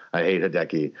Cantlay. I hate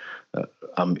Hideki.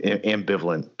 I'm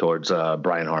ambivalent towards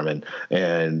Brian Harman.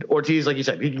 And Ortiz, like you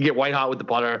said, he can get white hot with the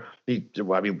putter. I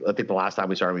think the last time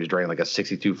we saw him, he was draining like a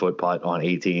 62-foot putt on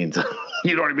 18.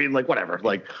 You know what I mean? Like, whatever.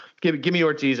 Like, give me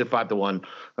Ortiz at 5-1.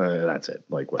 That's it.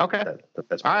 Like, what? Okay.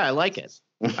 That's all right. I like it.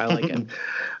 All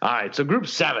right. So Group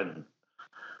 7.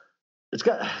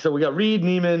 So we got Reed,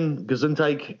 Neiman,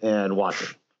 Gesundteich, and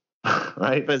Watson.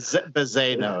 Right?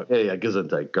 Bazano. Yeah,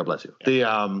 Gesundteich. God bless you.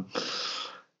 Yeah.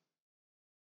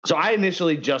 So I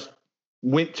initially just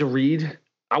went to Reed.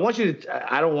 I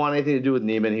don't want anything to do with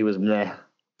Neiman. He was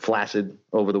flaccid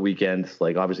over the weekend.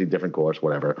 Like, obviously different course,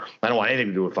 whatever. I don't want anything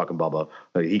to do with fucking Bubba.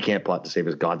 He can't putt to save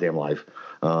his goddamn life.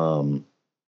 Talk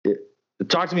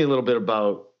to me a little bit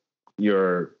about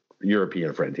your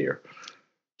European friend here.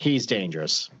 He's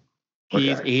dangerous.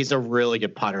 He's a really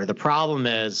good putter. The problem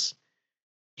is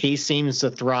he seems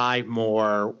to thrive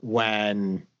more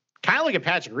when kind of like a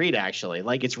Patrick Reed, actually.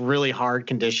 Like, it's really hard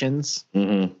conditions.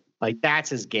 Mm-hmm. Like, that's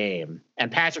his game.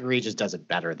 And Patrick Reed just does it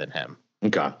better than him.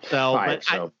 Okay. So, Right,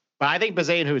 but I think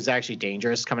Bazane, who is actually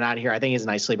dangerous coming out of here, I think he's a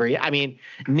nice sleeper. I mean,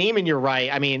 Neiman, you're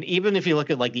right. I mean, even if you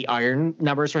look at like the iron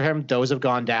numbers for him, those have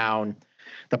gone down.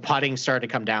 The putting started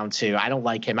to come down too. I don't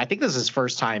like him. I think this is his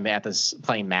first time at this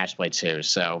playing match play too.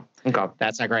 So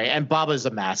that's not great. And Bubba's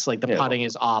a mess. Like the putting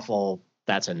is awful.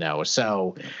 That's a no.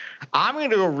 So I'm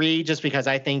going to go Reed just because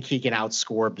I think he can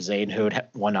outscore Bazane Hood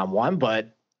one-on-one.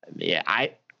 But yeah,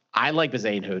 I like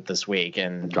Bazane Hood this week.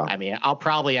 And I mean, I'll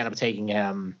probably end up taking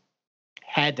him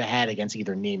head-to-head against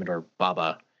either Neiman or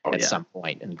Bubba at some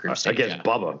point in the group stage. Against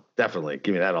Bubba, definitely.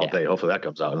 Give me that all day. Hopefully that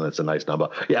comes out, and that's a nice number.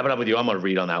 Yeah, but I'm with you. I'm going to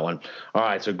read on that one. All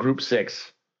right, so group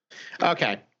 6.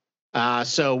 Okay.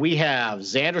 So we have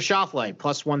Xander Schauffele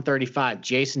plus 135,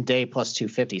 Jason Day plus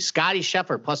 250, Scotty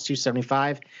Scheffler plus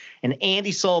 275, and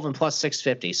Andy Sullivan plus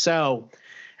 650. So,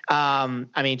 I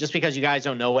mean, just because you guys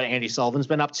don't know what Andy Sullivan's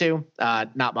been up to,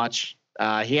 not much.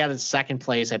 He had his second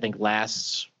place, I think,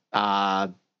 last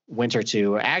winter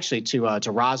to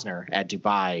Rosner at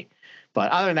Dubai.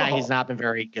 But other than that, he's not been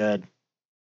very good.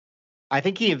 I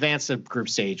think he advanced to group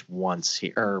stage once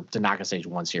here, or to knockout stage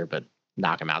once here, but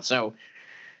knock him out. So,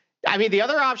 I mean, the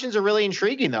other options are really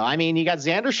intriguing, though. I mean, you got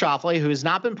Xander Schauffele, who's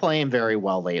not been playing very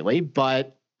well lately,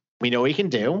 but we know he can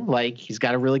do. Like, he's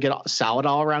got a really good, solid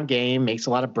all-around game, makes a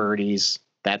lot of birdies.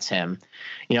 That's him.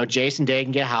 You know, Jason Day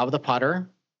can get hot with a putter.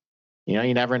 You know,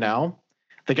 you never know.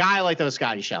 The guy I like, though, is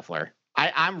Scotty Scheffler.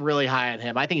 I'm really high on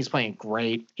him. I think he's playing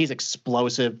great. He's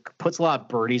explosive, puts a lot of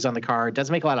birdies on the card,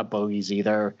 doesn't make a lot of bogeys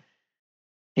either.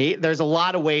 There's a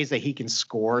lot of ways that he can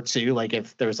score too. Like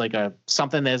if there's like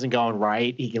something that isn't going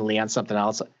right, he can lean on something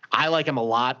else. I like him a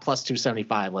lot. Plus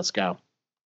 275. Let's go.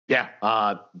 Yeah.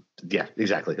 Yeah,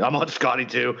 exactly. I'm on Scotty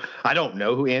too. I don't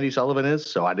know who Andy Sullivan is,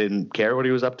 so I didn't care what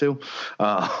he was up to.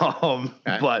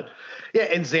 Okay. But yeah,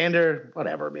 and Xander,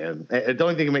 whatever, man. The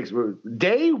only thing it makes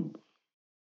Day.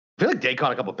 I feel like Day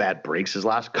caught a couple bad breaks his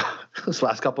last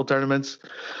couple tournaments.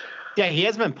 Yeah, he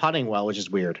hasn't been putting well, which is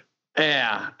weird.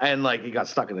 Yeah, and like he got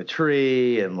stuck in a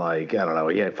tree, and like I don't know,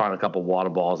 he had found a couple water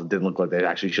balls that didn't look like they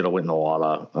actually should have went in the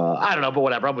water. I don't know, but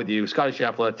whatever. I'm with you, Scotty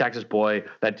Scheffler, Texas boy.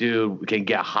 That dude can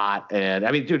get hot, and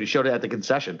I mean, dude, he showed it at the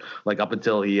concession, like up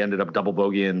until he ended up double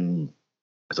bogeying.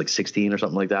 It's like 16 or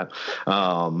something like that.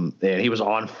 And he was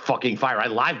on fucking fire. I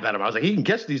live bet him. I was like, he can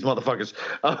catch these motherfuckers.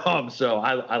 So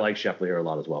I like Scheffler here a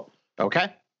lot as well.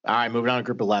 Okay. All right, moving on to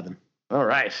group 11. All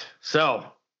right. So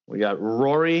we got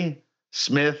Rory,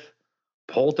 Smith,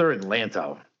 Poulter, and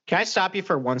Lanto. Can I stop you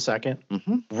for 1 second?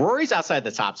 Mm-hmm. Rory's outside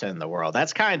the top 10 in the world.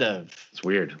 That's it's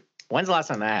weird. When's the last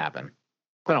time that happened?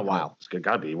 It's been a while. It's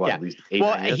got to be, at least 8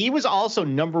 years? He was also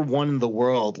number 1 in the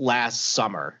world last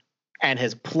summer and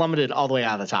has plummeted all the way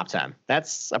out of the top 10.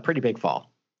 That's a pretty big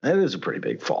fall. It is a pretty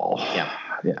big fall. Yeah.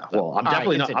 Yeah. Well, I'm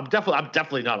definitely not. I'm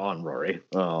definitely not on Rory.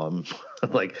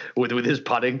 Like with his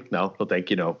putting. No, thank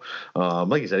you. No.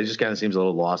 Like you said, he just kind of seems a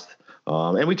little lost.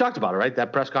 And we talked about it, right?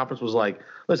 That press conference was like,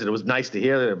 listen, it was nice to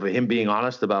hear him being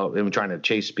honest about him trying to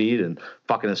chase speed and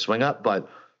fucking his swing up. But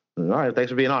all right,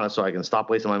 thanks for being honest, so I can stop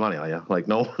wasting my money on you. Like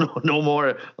no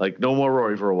more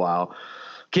Rory for a while.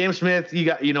 Cam Smith, I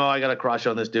got a crush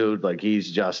on this dude. Like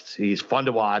he's fun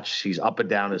to watch. He's up and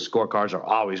down. His scorecards are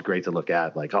always great to look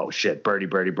at. Like, oh shit, birdie,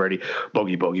 bogey,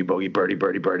 bogey,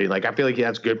 birdie. Like I feel like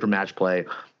that's good for match play.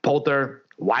 Poulter,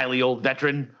 wily old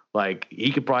veteran. Like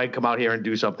he could probably come out here and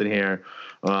do something here.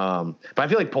 But I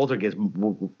feel like Poulter gets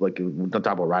like don't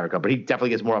talk about Ryder Cup, but he definitely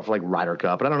gets more off like Ryder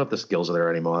Cup. But I don't know if the skills are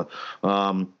there anymore.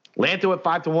 Lanto at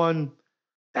 5-1.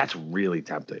 That's really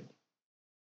tempting.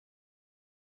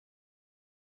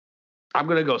 I'm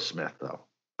gonna go Smith though.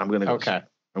 I'm gonna go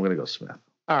Smith.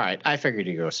 All right, I figured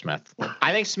you go Smith.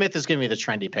 I think Smith is gonna be the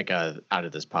trendy pick out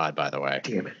of this pod, by the way.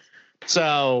 Damn it.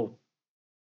 So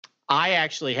I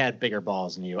actually had bigger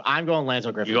balls than you. I'm going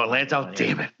Lanto Griffin. You going Lanto?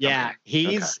 Damn it. Yeah,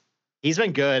 he's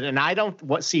been good, and I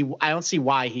don't see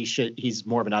why he's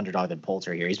more of an underdog than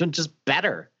Poulter here. He's been just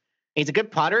better. He's a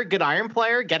good putter, good iron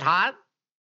player, get hot.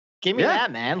 Give me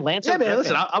that, man. Lanto. Yeah, man. Griffin.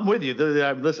 Listen, I'm with you.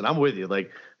 Listen, I'm with you.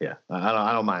 Like, yeah,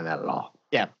 I don't mind that at all.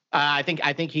 Yeah, I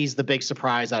think he's the big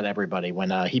surprise out of everybody when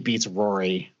he beats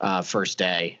Rory first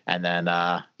day, and then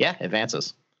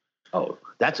advances. Oh,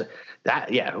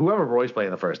 whoever Roy's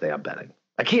playing the first day, I'm betting.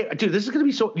 I can't, dude. This is gonna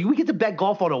be so. We get to bet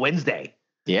golf on a Wednesday.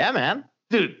 Yeah, man.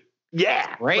 Dude.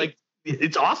 Yeah, great. Like,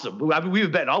 it's awesome. I mean, we've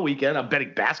been betting all weekend. I'm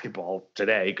betting basketball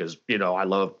today because I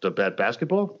love to bet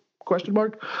basketball. ?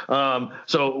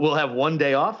 So we'll have one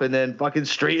day off and then fucking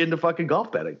straight into fucking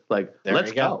golf betting. Like,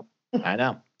 let's go. I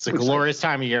know. It's a glorious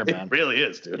time of year, man. It really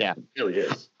is, dude. Yeah. It really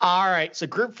is. All right. So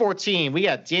group 14, we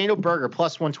got Daniel Berger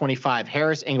plus 125,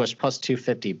 Harris English plus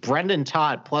 250, Brendan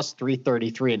Todd plus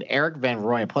 333, and Eric Van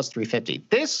Rooyen plus 350.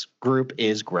 This group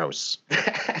is gross.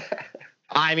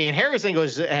 I mean, Harris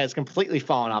English has completely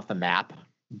fallen off the map.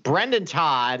 Brendan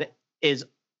Todd is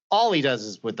all he does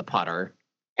is with the putter.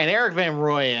 And Eric Van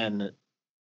Rooyen,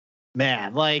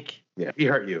 man, like, yeah, he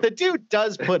hurt you. The dude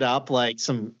does put up like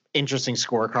some interesting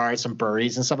scorecards, some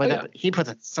birdies and stuff like that. But he puts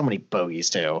up so many bogeys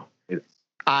too.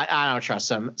 I don't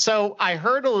trust him. So I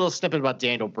heard a little snippet about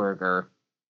Daniel Berger.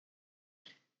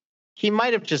 He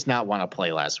might have just not want to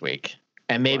play last week,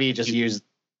 and maybe just used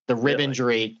the rib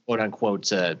injury, quote unquote,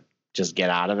 to just get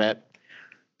out of it.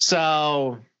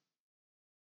 So,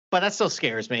 but that still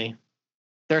scares me.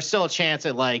 There's still a chance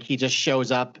that like he just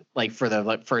shows up like for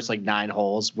the first like 9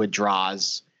 holes,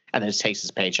 withdraws, and then just takes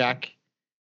his paycheck.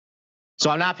 So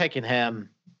I'm not picking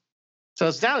him. So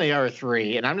it's down to the other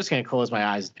 3, and I'm just going to close my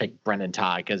eyes and pick Brendan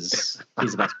Todd because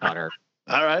he's the best putter.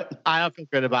 All right. I don't feel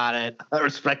good about it. I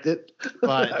respect it.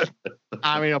 But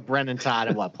I'm going to go Brendan Todd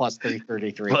at what? Plus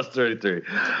 333. Plus 33.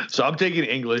 So I'm taking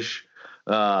English.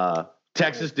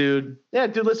 Texas dude. Yeah,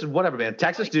 dude, listen, whatever, man.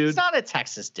 Texas dude. He's not a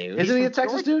Texas dude. Isn't he a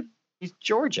Texas dude? He's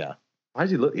Georgia. Why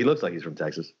does he look? He looks like he's from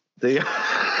Texas.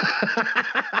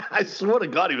 I swear to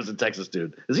God he was a Texas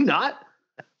dude. Is he not?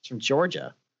 He's from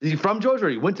Georgia. Is he from Georgia or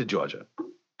he went to Georgia?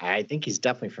 I think he's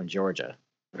definitely from Georgia.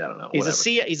 I don't know. He's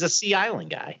a Sea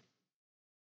Island guy.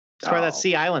 He's part of that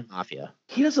Sea Island mafia.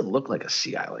 He doesn't look like a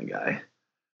Sea Island guy.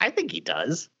 I think he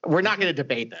does. We're not going to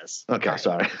debate this. Okay,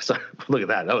 sorry. Look at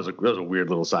that. That was a weird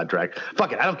little sidetrack.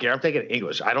 Fuck it. I don't care. I'm taking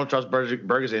English. I don't trust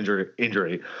Berger's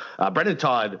injury. Brendan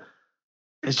Todd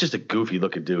is just a goofy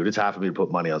looking dude. It's hard for me to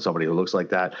put money on somebody who looks like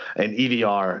that. And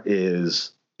EVR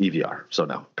is EVR. So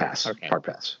no, pass. Okay. Hard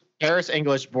pass. Harris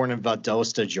English, born in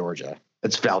Valdosta, Georgia.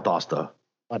 It's Valdosta.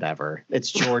 Whatever.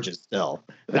 It's Georgia still,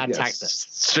 not yes, Texas.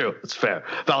 It's true. It's fair.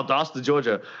 Valdosta,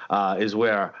 Georgia, is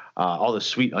where all the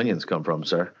sweet onions come from,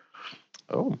 sir.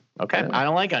 Oh, okay. Yeah. I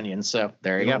don't like onions, so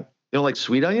there you go. You don't like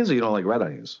sweet onions, or you don't like red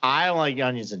onions? I don't like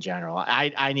onions in general.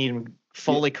 I need them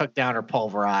fully cooked down or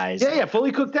pulverized. Yeah,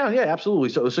 fully cooked down. Yeah, absolutely.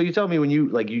 So you tell me when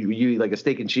you eat like a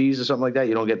steak and cheese or something like that,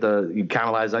 you don't get you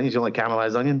caramelized onions. You don't like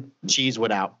caramelized onion? Cheese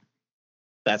without.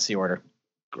 That's the order.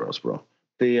 Gross, bro.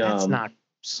 That's not.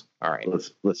 All right.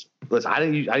 Listen. I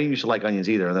didn't used to like onions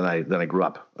either, and then I grew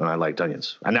up and I liked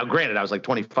onions. And now, granted, I was like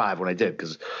 25 when I did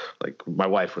because like my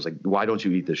wife was like, "Why don't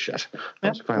you eat this shit?" I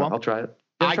was like, fine, I'll try it.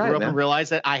 I grew up and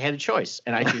realized that I had a choice,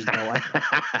 and I choose no one.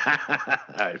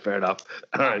 All right, fair enough.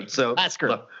 All right, so last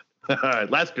group. All right,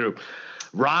 last group.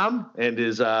 Rahm and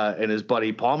his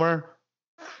buddy Palmer,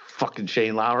 fucking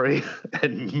Shane Lowry,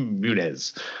 and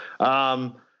Muniz.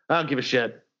 I don't give a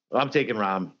shit. I'm taking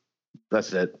Rahm.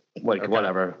 That's it. Like, okay.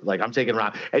 Whatever. Like, I'm taking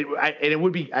Rahm. And it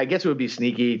would be, I guess it would be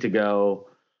sneaky to go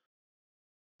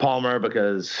Palmer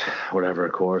because whatever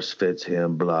course fits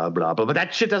him, blah, blah, blah. But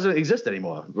that shit doesn't exist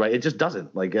anymore, right? It just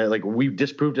doesn't. Like we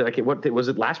disproved it. What was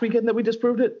it last weekend that we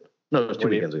disproved it? No, it was 2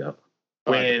 weekends ago.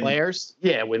 When players?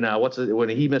 Yeah, when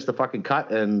he missed the fucking cut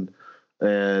and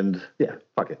yeah,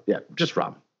 fuck it. Yeah, just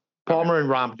Rahm. Palmer and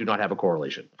Rahm do not have a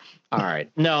correlation. All right.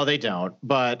 No, they don't.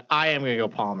 But I am going to go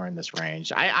Palmer in this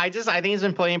range. I think he's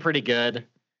been playing pretty good.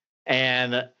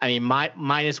 And I mean,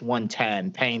 minus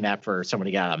 110, paying that for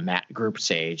somebody got a group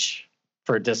stage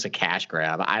for just a cash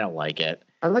grab. I don't like it.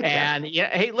 I like that. And yeah,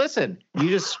 hey, listen, you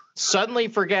just suddenly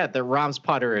forget that Rahm's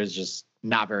putter is just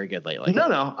not very good lately.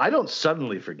 No, I don't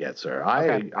suddenly forget, sir.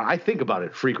 I think about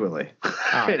it frequently.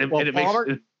 Right. and it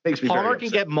makes me Palmer very can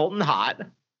upset. get molten hot.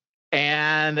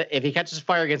 And if he catches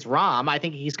fire against Rahm, I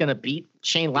think he's going to beat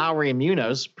Shane Lowry and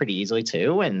Munoz pretty easily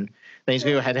too. And then he's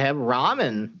going to go head to head with Rahm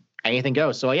and anything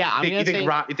goes. So yeah, you think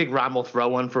Rahm will throw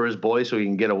one for his boy so he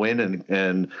can get a win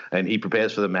and he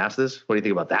prepares for the Masters? What do you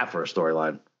think about that for a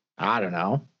storyline? I don't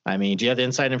know. I mean, do you have the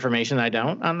inside information I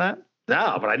don't on that?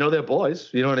 No, but I know they're boys.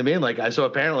 You know what I mean? Like so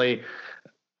apparently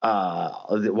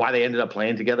why they ended up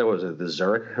playing together was it the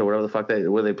Zurich or whatever the fuck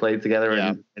where they played together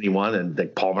and he won and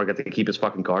like Palmer got to keep his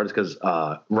fucking cards because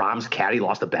Rahm's caddy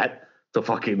lost a bet to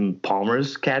fucking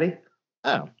Palmer's caddy.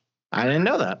 Oh, I didn't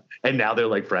know that. And now they're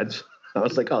like friends. I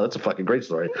was like, oh, that's a fucking great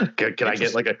story. Can I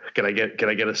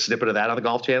get a snippet of that on the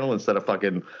Golf Channel instead of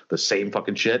fucking the same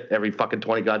fucking shit every fucking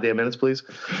 20 goddamn minutes, please?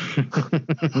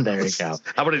 There you go.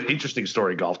 How about an interesting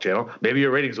story, Golf Channel? Maybe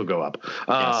your ratings will go up.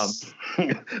 Yes.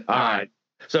 All right.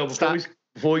 So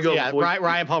before we go,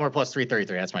 Ryan Palmer plus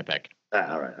 333. That's my pick.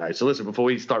 All right. So listen, before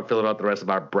we start filling out the rest of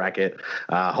our bracket,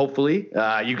 hopefully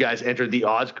you guys entered the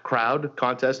Odds Crowd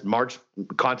contest, March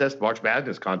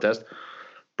Madness contest,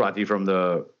 brought to you from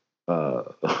the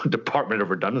Department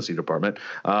of Redundancy department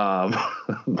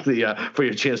for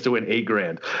your chance to win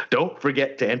 $8,000. Don't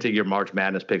forget to enter your March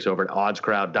Madness picks over at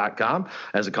oddscrowd.com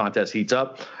as the contest heats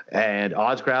up. And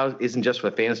OddsCrowd isn't just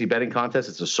for fantasy betting contests.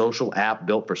 It's a social app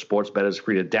built for sports bettors,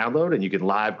 free to download, and you can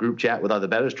live group chat with other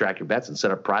bettors, track your bets, and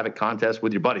set up private contests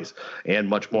with your buddies, and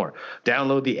much more.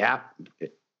 Download the app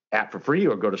for free,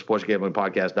 or go to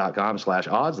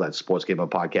sportsgamblingpodcast.com/odds. That's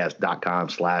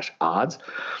sportsgamblingpodcast.com/odds.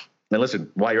 And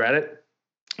listen, while you're at it,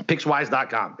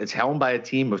 pickswise.com. It's helmed by a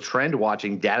team of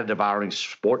trend-watching, data-devouring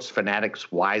sports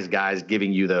fanatics, wise guys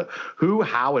giving you the who,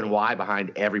 how, and why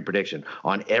behind every prediction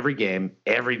on every game,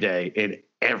 every day, in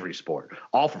every sport,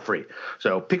 all for free.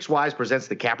 So Pickswise presents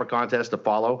the Capper contest to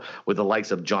follow with the likes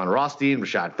of John Rothstein,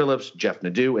 Rashad Phillips, Jeff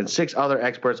Nadeau, and 6 other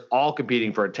experts, all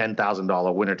competing for a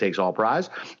 $10,000 winner-takes-all prize.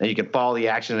 And you can follow the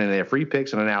action in their free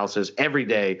picks and analysis every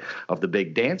day of the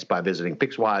big dance by visiting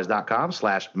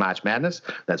pickswise.com/March Madness.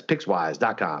 That's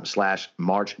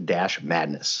pickswise.com/March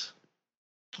Madness.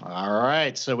 All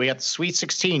right, so we got the Sweet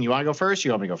 16. You want to go first? You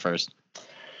want me to go first?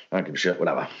 I don't give a shit.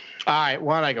 Whatever. All right,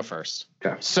 why don't I go first?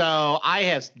 Okay. So I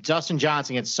have Dustin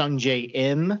Johnson against Sung Jae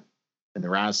Im in the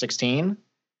round of 16.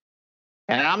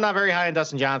 And I'm not very high on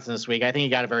Dustin Johnson this week. I think he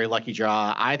got a very lucky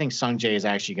draw. I think Sung Jae is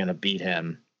actually going to beat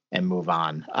him and move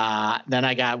on. Then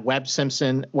I got Webb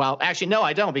Simpson. Well, actually, no,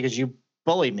 I don't, because you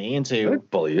bullied me into. I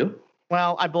bully you.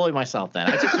 Well, I bullied myself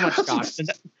then. I took too much stock.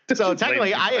 So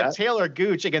technically, I have Taylor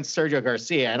Gooch against Sergio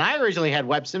Garcia. And I originally had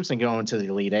Webb Simpson going to the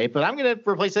Elite Eight, but I'm going to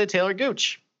replace it with Taylor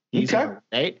Gooch. He's okay.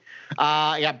 Eight.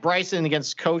 I got Bryson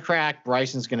against Kokrak.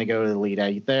 Bryson's going to go to the Elite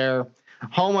Eight there.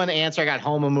 Homa and Answer. I got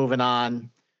Homa moving on.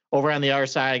 Over on the other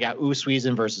side, I got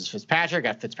Oosthuizen versus Fitzpatrick.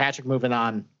 I got Fitzpatrick moving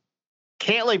on.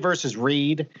 Cantley versus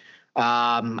Reed.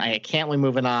 I got Cantley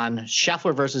moving on.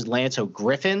 Scheffler versus Lanto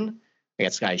Griffin. I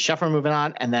got Scotty Scheffler moving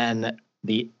on. And then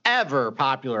the ever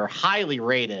popular, highly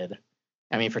rated,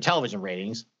 for television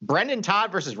ratings, Brendan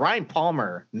Todd versus Ryan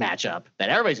Palmer matchup that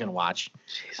everybody's going to watch.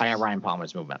 Jesus. I got Ryan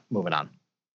Palmer's moving on.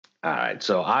 All right.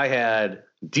 So I had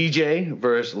DJ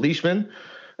versus Leishman.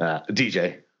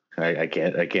 DJ. I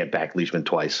can't back Leishman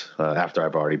twice after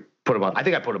I've already put him on. I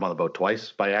think I put him on the boat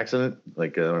twice by accident.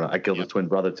 Like I killed his twin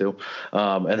brother too.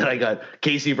 And then I got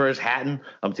Casey versus Hatton.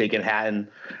 I'm taking Hatton.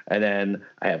 And then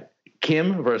I have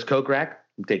Kim versus Kokrak.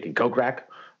 I'm taking Kokrak.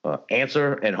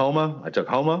 Answer and Homa. I took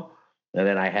Homa. And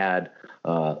then I had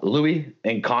Louis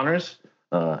and Connors,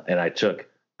 and I took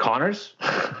Connors.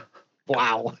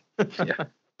 Wow. Yeah,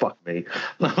 fuck me.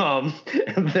 And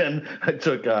then I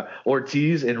took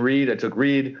Ortiz and Reed. I took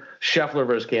Reed. Scheffler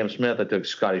versus Cam Smith. I took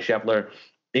Scotty Scheffler.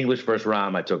 English versus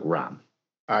Rahm. I took Rahm.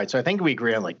 All right, so I think we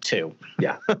agree on like 2.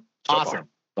 Yeah. Awesome.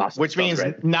 Which means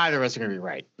neither of us are going to be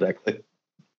right. Exactly.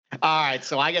 All right,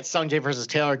 so I got Sung Jae versus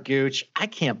Taylor Gooch. I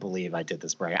can't believe I did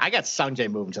this, Bray. I got Sung Jae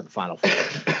moving to the Final Four.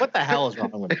 What the hell is wrong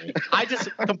with me? I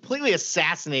just completely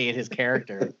assassinated his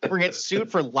character. We're going to get sued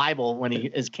for libel when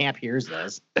his camp hears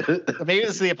this. So maybe this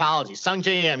is the apology. Sung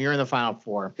Jae Im, you're in the Final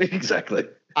Four. Exactly.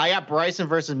 I got Bryson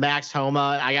versus Max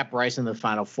Homa. I got Bryson in the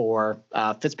Final Four.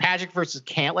 Fitzpatrick versus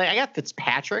Cantley. I got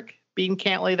Fitzpatrick beating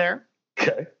Cantley there.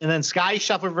 Okay. And then Scotty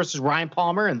Scheffler versus Ryan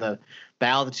Palmer in the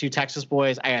battle of the 2 Texas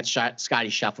boys. I got Scotty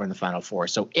Scheffler in the Final Four.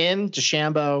 So in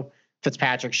DeChambeau,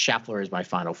 Fitzpatrick, Scheffler is my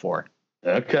Final Four.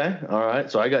 Okay. All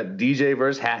right. So I got DJ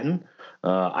versus Hatton.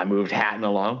 I moved Hatton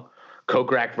along.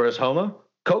 Kokrak versus Homa.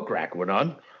 Kokrak went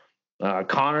on.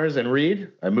 Connors and Reed.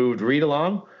 I moved Reed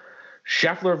along.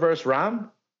 Scheffler versus Rahm.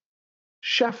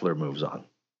 Scheffler moves on.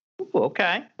 Ooh,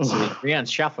 okay. So we agree on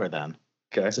Scheffler then.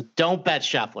 Okay. So don't bet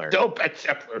Scheffler. Don't bet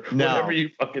Scheffler. No. Whatever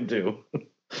you fucking do.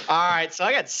 All right. So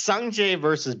I got Sung Jae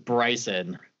versus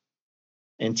Bryson.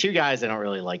 And 2 guys I don't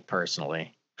really like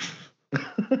personally.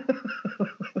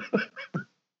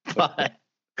 But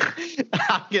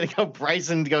I'm going to go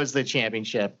Bryson goes to the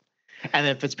championship. And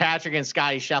then Fitzpatrick and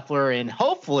Scotty Scheffler in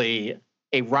hopefully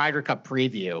a Ryder Cup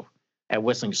preview at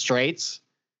Whistling Straits.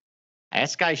 I got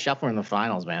Scotty Scheffler in the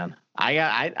finals, man.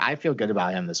 I feel good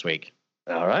about him this week.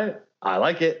 All right. I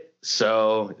like it.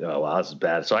 So, oh, wow, this is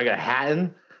bad. So I got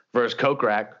Hatton versus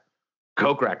Kokrak.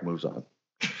 Kokrak moves on.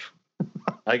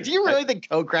 Do you really think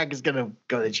Kokrak is going to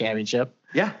go to the championship?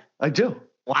 Yeah, I do.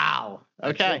 Wow.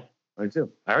 Okay. I do.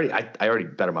 I already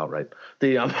bet him outright.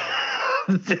 And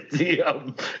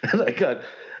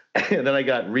then I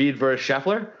got Reed versus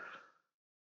Scheffler.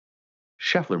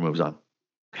 Scheffler moves on.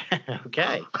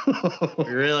 Okay. You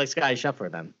really like Scotty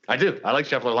Scheffler then? I do. I like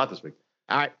Scheffler a lot this week.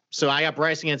 All right. So I got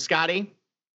Bryson and Scotty.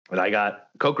 And I got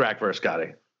Kokrak versus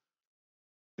Scotty.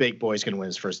 Big boy's going to win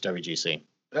his first WGC.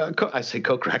 I say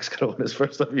Kokrak's going to win his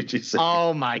first WGC.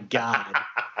 Oh, my God.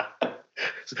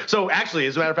 So actually,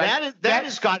 as a matter of fact, that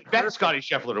is bet Scotty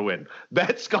Scheffler to win.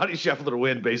 Bet Scotty Scheffler to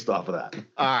win based off of that.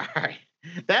 All right.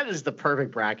 That is the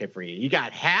perfect bracket for you. You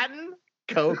got Hatton,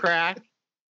 Kokrak.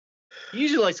 You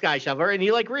usually like Scotty Scheffler, and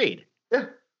you like Reed. Yeah.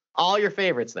 All your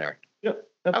favorites there. Yeah,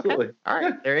 absolutely. Okay. All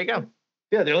right. Yeah. There you go.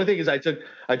 Yeah, the only thing is I took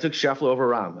Scheffler over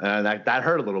Rahm, and that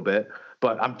hurt a little bit,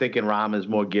 but I'm thinking Rahm is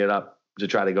more geared up to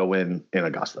try to go win in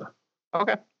Augusta.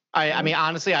 Okay. I mean,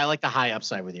 honestly, I like the high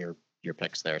upside with your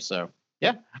picks there. So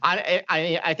yeah,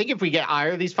 I think if we get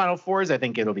either of these Final Fours, I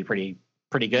think it'll be pretty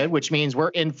good. Which means we're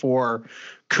in for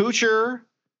Kuchar,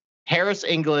 Harris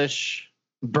English,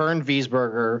 Byrne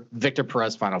Wiesberger, Victor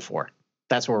Perez Final Four.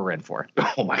 That's what we're in for.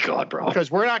 Oh my God, bro!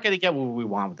 Because we're not going to get what we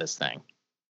want with this thing.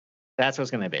 That's what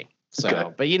it's going to be. So,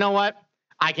 Good. But you know what?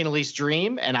 I can at least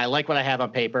dream, and I like what I have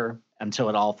on paper until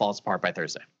it all falls apart by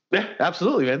Thursday. Yeah,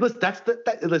 absolutely, man. Listen,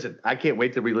 listen, I can't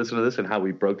wait to re-listen to this and how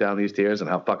we broke down these tiers and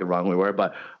how fucking wrong we were.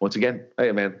 But once again,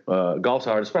 hey, man, golf's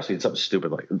hard, especially in something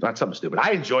stupid not something stupid.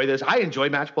 I enjoy this. I enjoy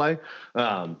match play.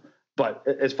 But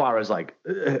as far as like,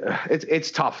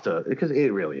 it's tough because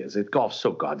it really is. Golf's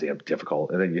so goddamn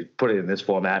difficult, and then you put it in this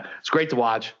format. It's great to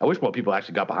watch. I wish more people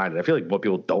actually got behind it. I feel like more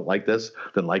people don't like this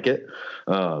than like it.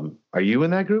 Are you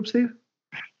in that group, Steve?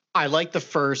 I like the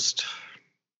first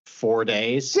 4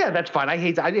 days. Yeah, that's fine. I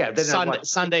hate that. Yeah,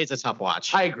 Sunday's a tough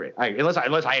watch. I agree. Unless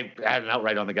I had an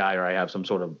outright on the guy or I have some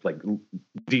sort of like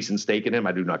decent stake in him,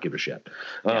 I do not give a shit.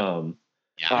 Yeah,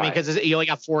 I mean, because you only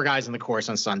got 4 guys in the course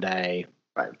on Sunday.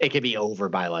 Right. It could be over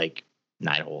by like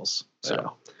 9 holes.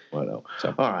 So I know.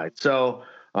 So all right. So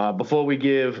before we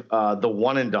give the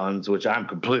one and dones, which I'm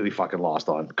completely fucking lost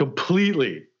on,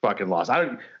 completely fucking lost. I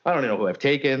don't even know who I've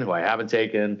taken, who I haven't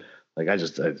taken. Like I'm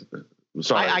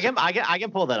sorry. I can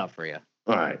pull that up for you.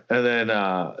 All right. And then,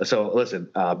 so listen,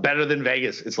 Better Than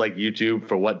Vegas. It's like YouTube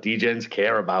for what DJs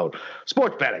care about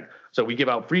sports betting. So we give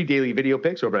out free daily video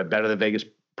picks over at Better Than Vegas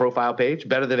profile page.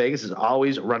 Better Than Vegas is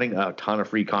always running a ton of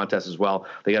free contests as well.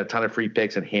 They got a ton of free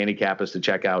picks and handicappers to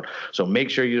check out. So make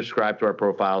sure you subscribe to our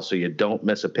profile so you don't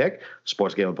miss a pick.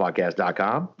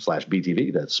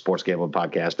 sportsgamblingpodcast.com/BTV. That's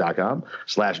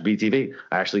sportsgamblingpodcast.com/BTV.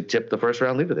 I actually tipped the first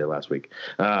round leader there last week.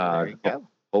 There you go.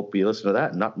 Hope you listen to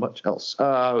that. Not much else.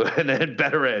 And then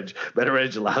Better Edge. Better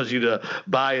Edge allows you to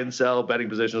buy and sell betting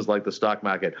positions like the stock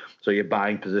market. So you're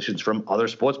buying positions from other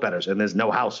sports bettors, and there's no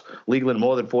house. Legal in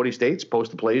more than 40 states.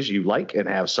 Post the plays you like and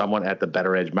have someone at the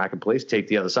Better Edge marketplace take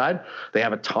the other side. They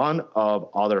have a ton of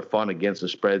other fun against the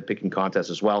spread picking contests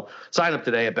as well. Sign up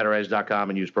today at betteredge.com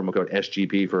and use promo code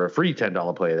SGP for a free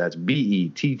 $10 play. That's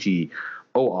BETTOR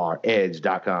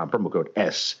edge.com. Promo code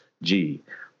SGP.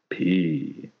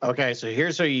 Okay, so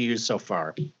here's what you used so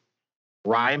far: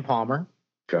 Ryan Palmer,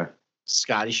 Okay.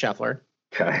 Scotty Scheffler,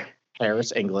 Okay.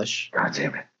 Harris English, God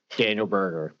damn it. Daniel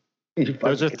Berger. You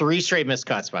Those are fucking- 3 straight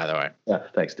miscuts, by the way. Yeah,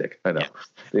 thanks, Dick. I know.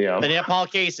 Yeah. Then you have Paul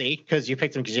Casey because you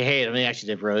picked him because you hate him. He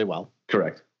actually did really well.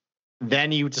 Correct.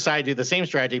 Then you decided to do the same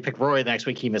strategy. Pick Roy the next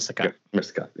week. He missed the cut. Yeah,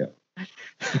 missed the cut. Yeah.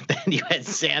 Then you had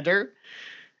Sander.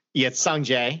 You had Sung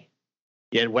Jae.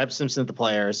 You had Webb Simpson at the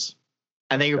Players.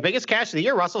 And then your biggest cash of the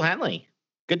year, Russell Henley.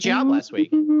 Good job last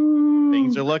week.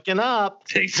 Things are looking up.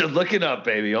 Things are looking up,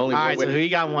 baby. Only all right, so who you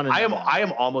got one? I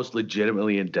am almost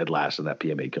legitimately in dead last in that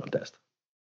PMA contest.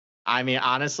 I mean,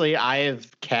 honestly, I have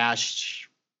cashed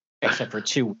except for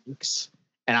 2 weeks,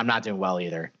 and I'm not doing well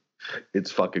either.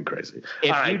 It's fucking crazy.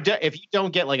 If you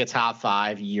don't get like a top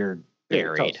 5, you're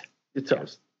buried. It's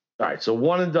toast. All right, so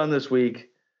one and done this week.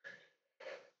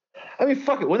 I mean,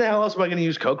 fuck it. When the hell else am I going to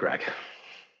use Kokrak?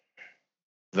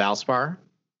 Valspar.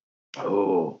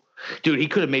 Oh, dude, he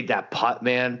could have made that putt,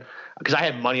 man. Because I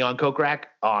had money on Kokrak.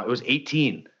 It was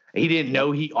 18. He didn't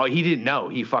know. He didn't know.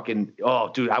 He fucking. Oh,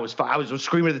 dude, I was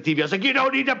screaming at the TV. I was like, "You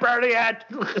don't need to birdie it."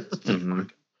 Mm-hmm.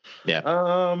 Yeah.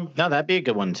 No, that'd be a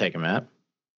good one to take him at.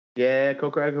 Yeah,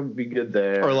 Kokrak would be good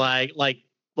there. Or like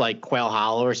Quail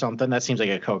Hollow or something. That seems like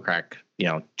a Kokrak,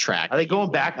 track. Are they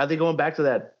going back? Are they going back to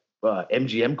that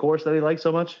MGM course that he likes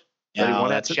so much? Yeah, that he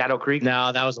won at Shadow Creek.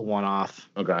 No, that was a one-off.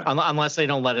 Okay. Unless they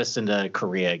don't let us into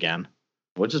Korea again,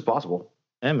 which is possible.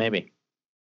 Yeah, maybe.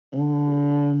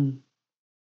 Oh,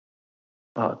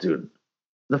 dude,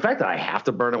 the fact that I have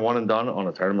to burn a one and done on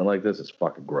a tournament like this is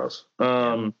fucking gross.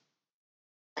 So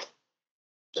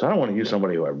I don't want to use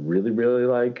somebody who I really, really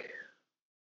like,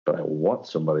 but I want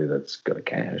somebody that's gonna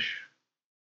cash.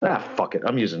 Fuck it.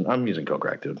 I'm using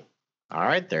Kokrak, dude. All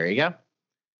right, there you go.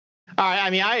 All right, I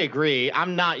mean, I agree.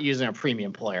 I'm not using a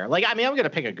premium player. I'm going to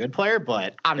pick a good player,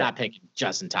 but I'm not picking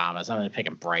Justin Thomas. I'm going to pick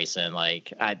him Bryson.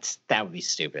 That would be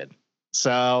stupid.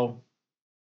 So,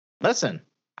 listen,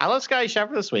 I love Scotty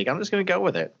Scheffler this week. I'm just going to go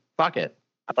with it. Fuck it.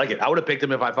 I like it. I would have picked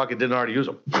him if I fucking didn't already use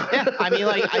him. Yeah, I mean,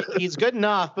 like he's good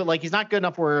enough, but like he's not good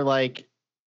enough where like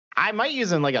I might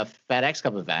use him in like a FedEx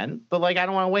Cup event, but like I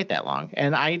don't want to wait that long,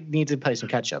 and I need to play some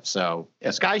catch up. So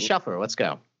Sky Shuffler, let's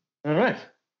go. All right.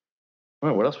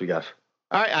 What else we got?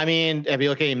 All right. I mean, have you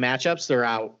looked at any matchups? They're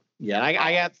out. Yeah,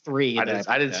 I got 3. I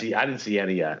didn't see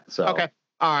any yet. So okay.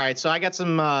 All right. So I got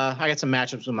some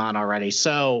matchups I'm on already.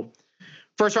 So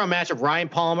first round matchup, Ryan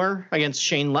Palmer against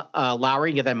Shane Lowry.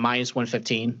 You get that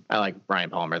 -115. I like Ryan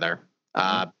Palmer there.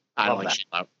 I don't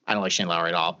like Shane Lowry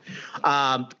at all.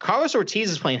 Carlos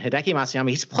Ortiz is playing Hideki Matsuyama.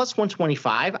 He's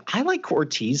 +125. I like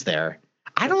Ortiz there.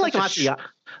 I don't like Matsuyama.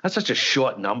 That's such a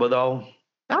short number, though.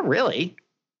 Not really.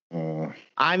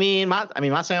 I mean,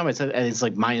 Matsuyama is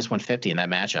like -150 in that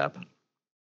matchup.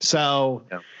 So,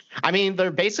 yeah. I mean, they're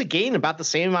basically gaining about the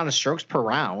same amount of strokes per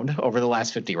round over the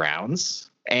last 50 rounds.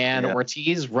 And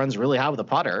Ortiz runs really high with a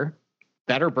putter.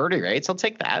 Better birdie rates. I'll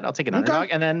take that. I'll take an underdog.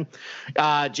 And then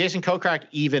Jason Kokrak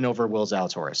even over Will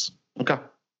Zalatoris. Okay.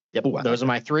 Yep. Ooh, those are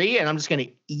my 3. And I'm just going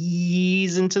to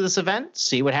ease into this event,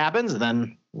 see what happens, and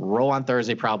then roll on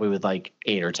Thursday probably with like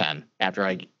 8 or 10 after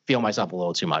I feel myself a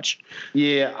little too much.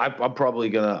 Yeah, I'm probably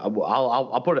gonna.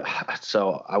 I'll put it.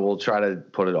 So I will try to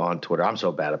put it on Twitter. I'm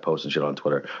so bad at posting shit on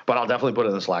Twitter, but I'll definitely put it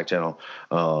in the Slack channel.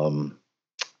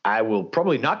 I will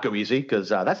probably not go easy because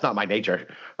that's not my nature.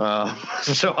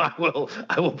 So I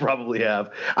will probably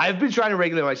have. I've been trying to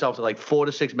regulate myself to like 4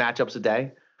 to 6 matchups a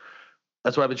day.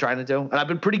 That's what I've been trying to do, and I've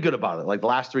been pretty good about it. Like the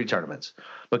last 3 tournaments,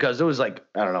 because it was like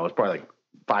I don't know, it was probably like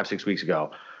 5-6 weeks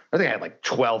ago. I think I had like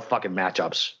 12 fucking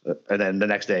matchups, and then the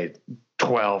next day,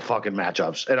 12 fucking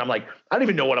matchups. And I'm like, I don't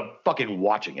even know what I'm fucking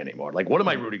watching anymore. Like, what am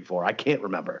I rooting for? I can't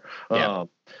remember. Yeah.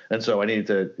 And so I need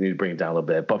to bring it down a little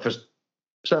bit. But for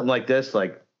something like this,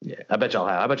 like, yeah, I bet you'll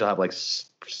have like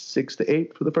 6 to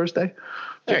 8 for the first day.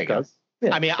 There you go.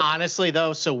 Yeah. I mean, honestly,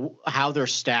 though, so how they're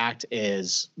stacked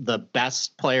is the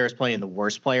best player is playing the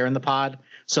worst player in the pod.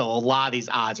 So a lot of these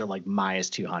odds are like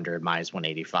 -200,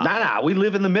 -185. Nah, we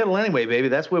live in the middle anyway, baby.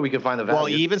 That's where we can find the value. Well,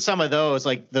 even some of those,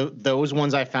 like those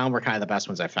ones I found were kind of the best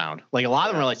ones I found. Like a lot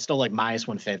of them are like still like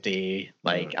 -150.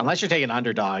 Like unless you're taking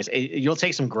underdogs, you'll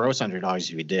take some gross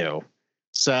underdogs if you do.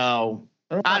 So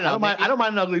I don't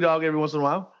mind an ugly dog every once in a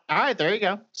while. All right, there you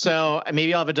go. So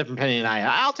maybe I'll have a different opinion than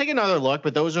I'll take another look,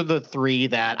 but those are the 3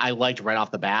 that I liked right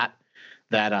off the bat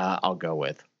that I'll go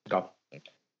with. Go.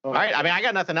 All right. I mean, I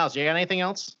got nothing else. You got anything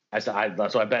else? So I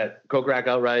bet Kokrak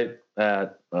outright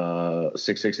at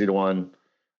 660 to 1.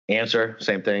 Answer,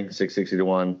 same thing, 660 to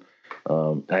 1.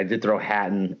 I did throw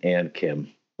Hatton and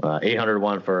Kim. 800 to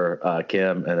 1 for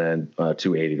Kim, and then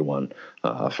 280 to 1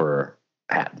 for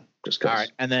Hatton. Just all right,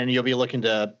 and then you'll be looking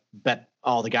to bet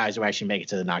all the guys who actually make it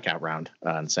to the knockout round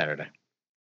on Saturday.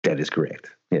 That is correct.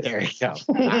 Yes. There you go.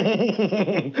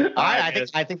 All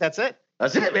right. I think that's it.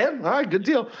 That's it, man. All right, good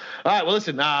deal. All right, well,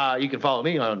 listen, you can follow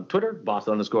me on Twitter,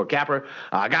 Boston_Capper.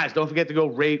 Guys, don't forget to go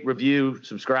rate, review,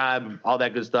 subscribe, all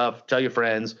that good stuff. Tell your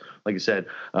friends. Like I said,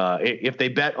 if they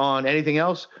bet on anything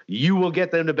else, you will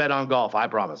get them to bet on golf. I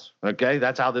promise. Okay,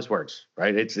 that's how this works,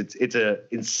 right? It's a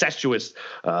incestuous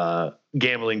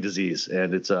gambling disease,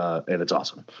 and it's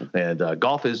awesome. And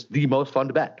golf is the most fun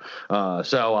to bet.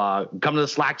 So come to the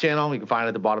Slack channel. You can find it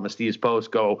at the bottom of Steve's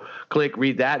post. Go click,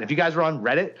 read that. If you guys are on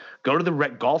Reddit, go to the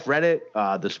golf Reddit,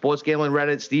 the sports gambling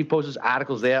Reddit. Steve posts his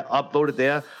articles there, upvote it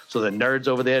there, so the nerds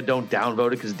over there don't downvote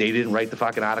it because they didn't write the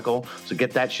fucking article. So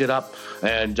get that shit up.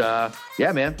 And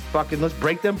yeah, man, fucking let's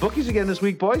break them bookies again this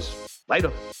week, boys.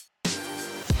 Later.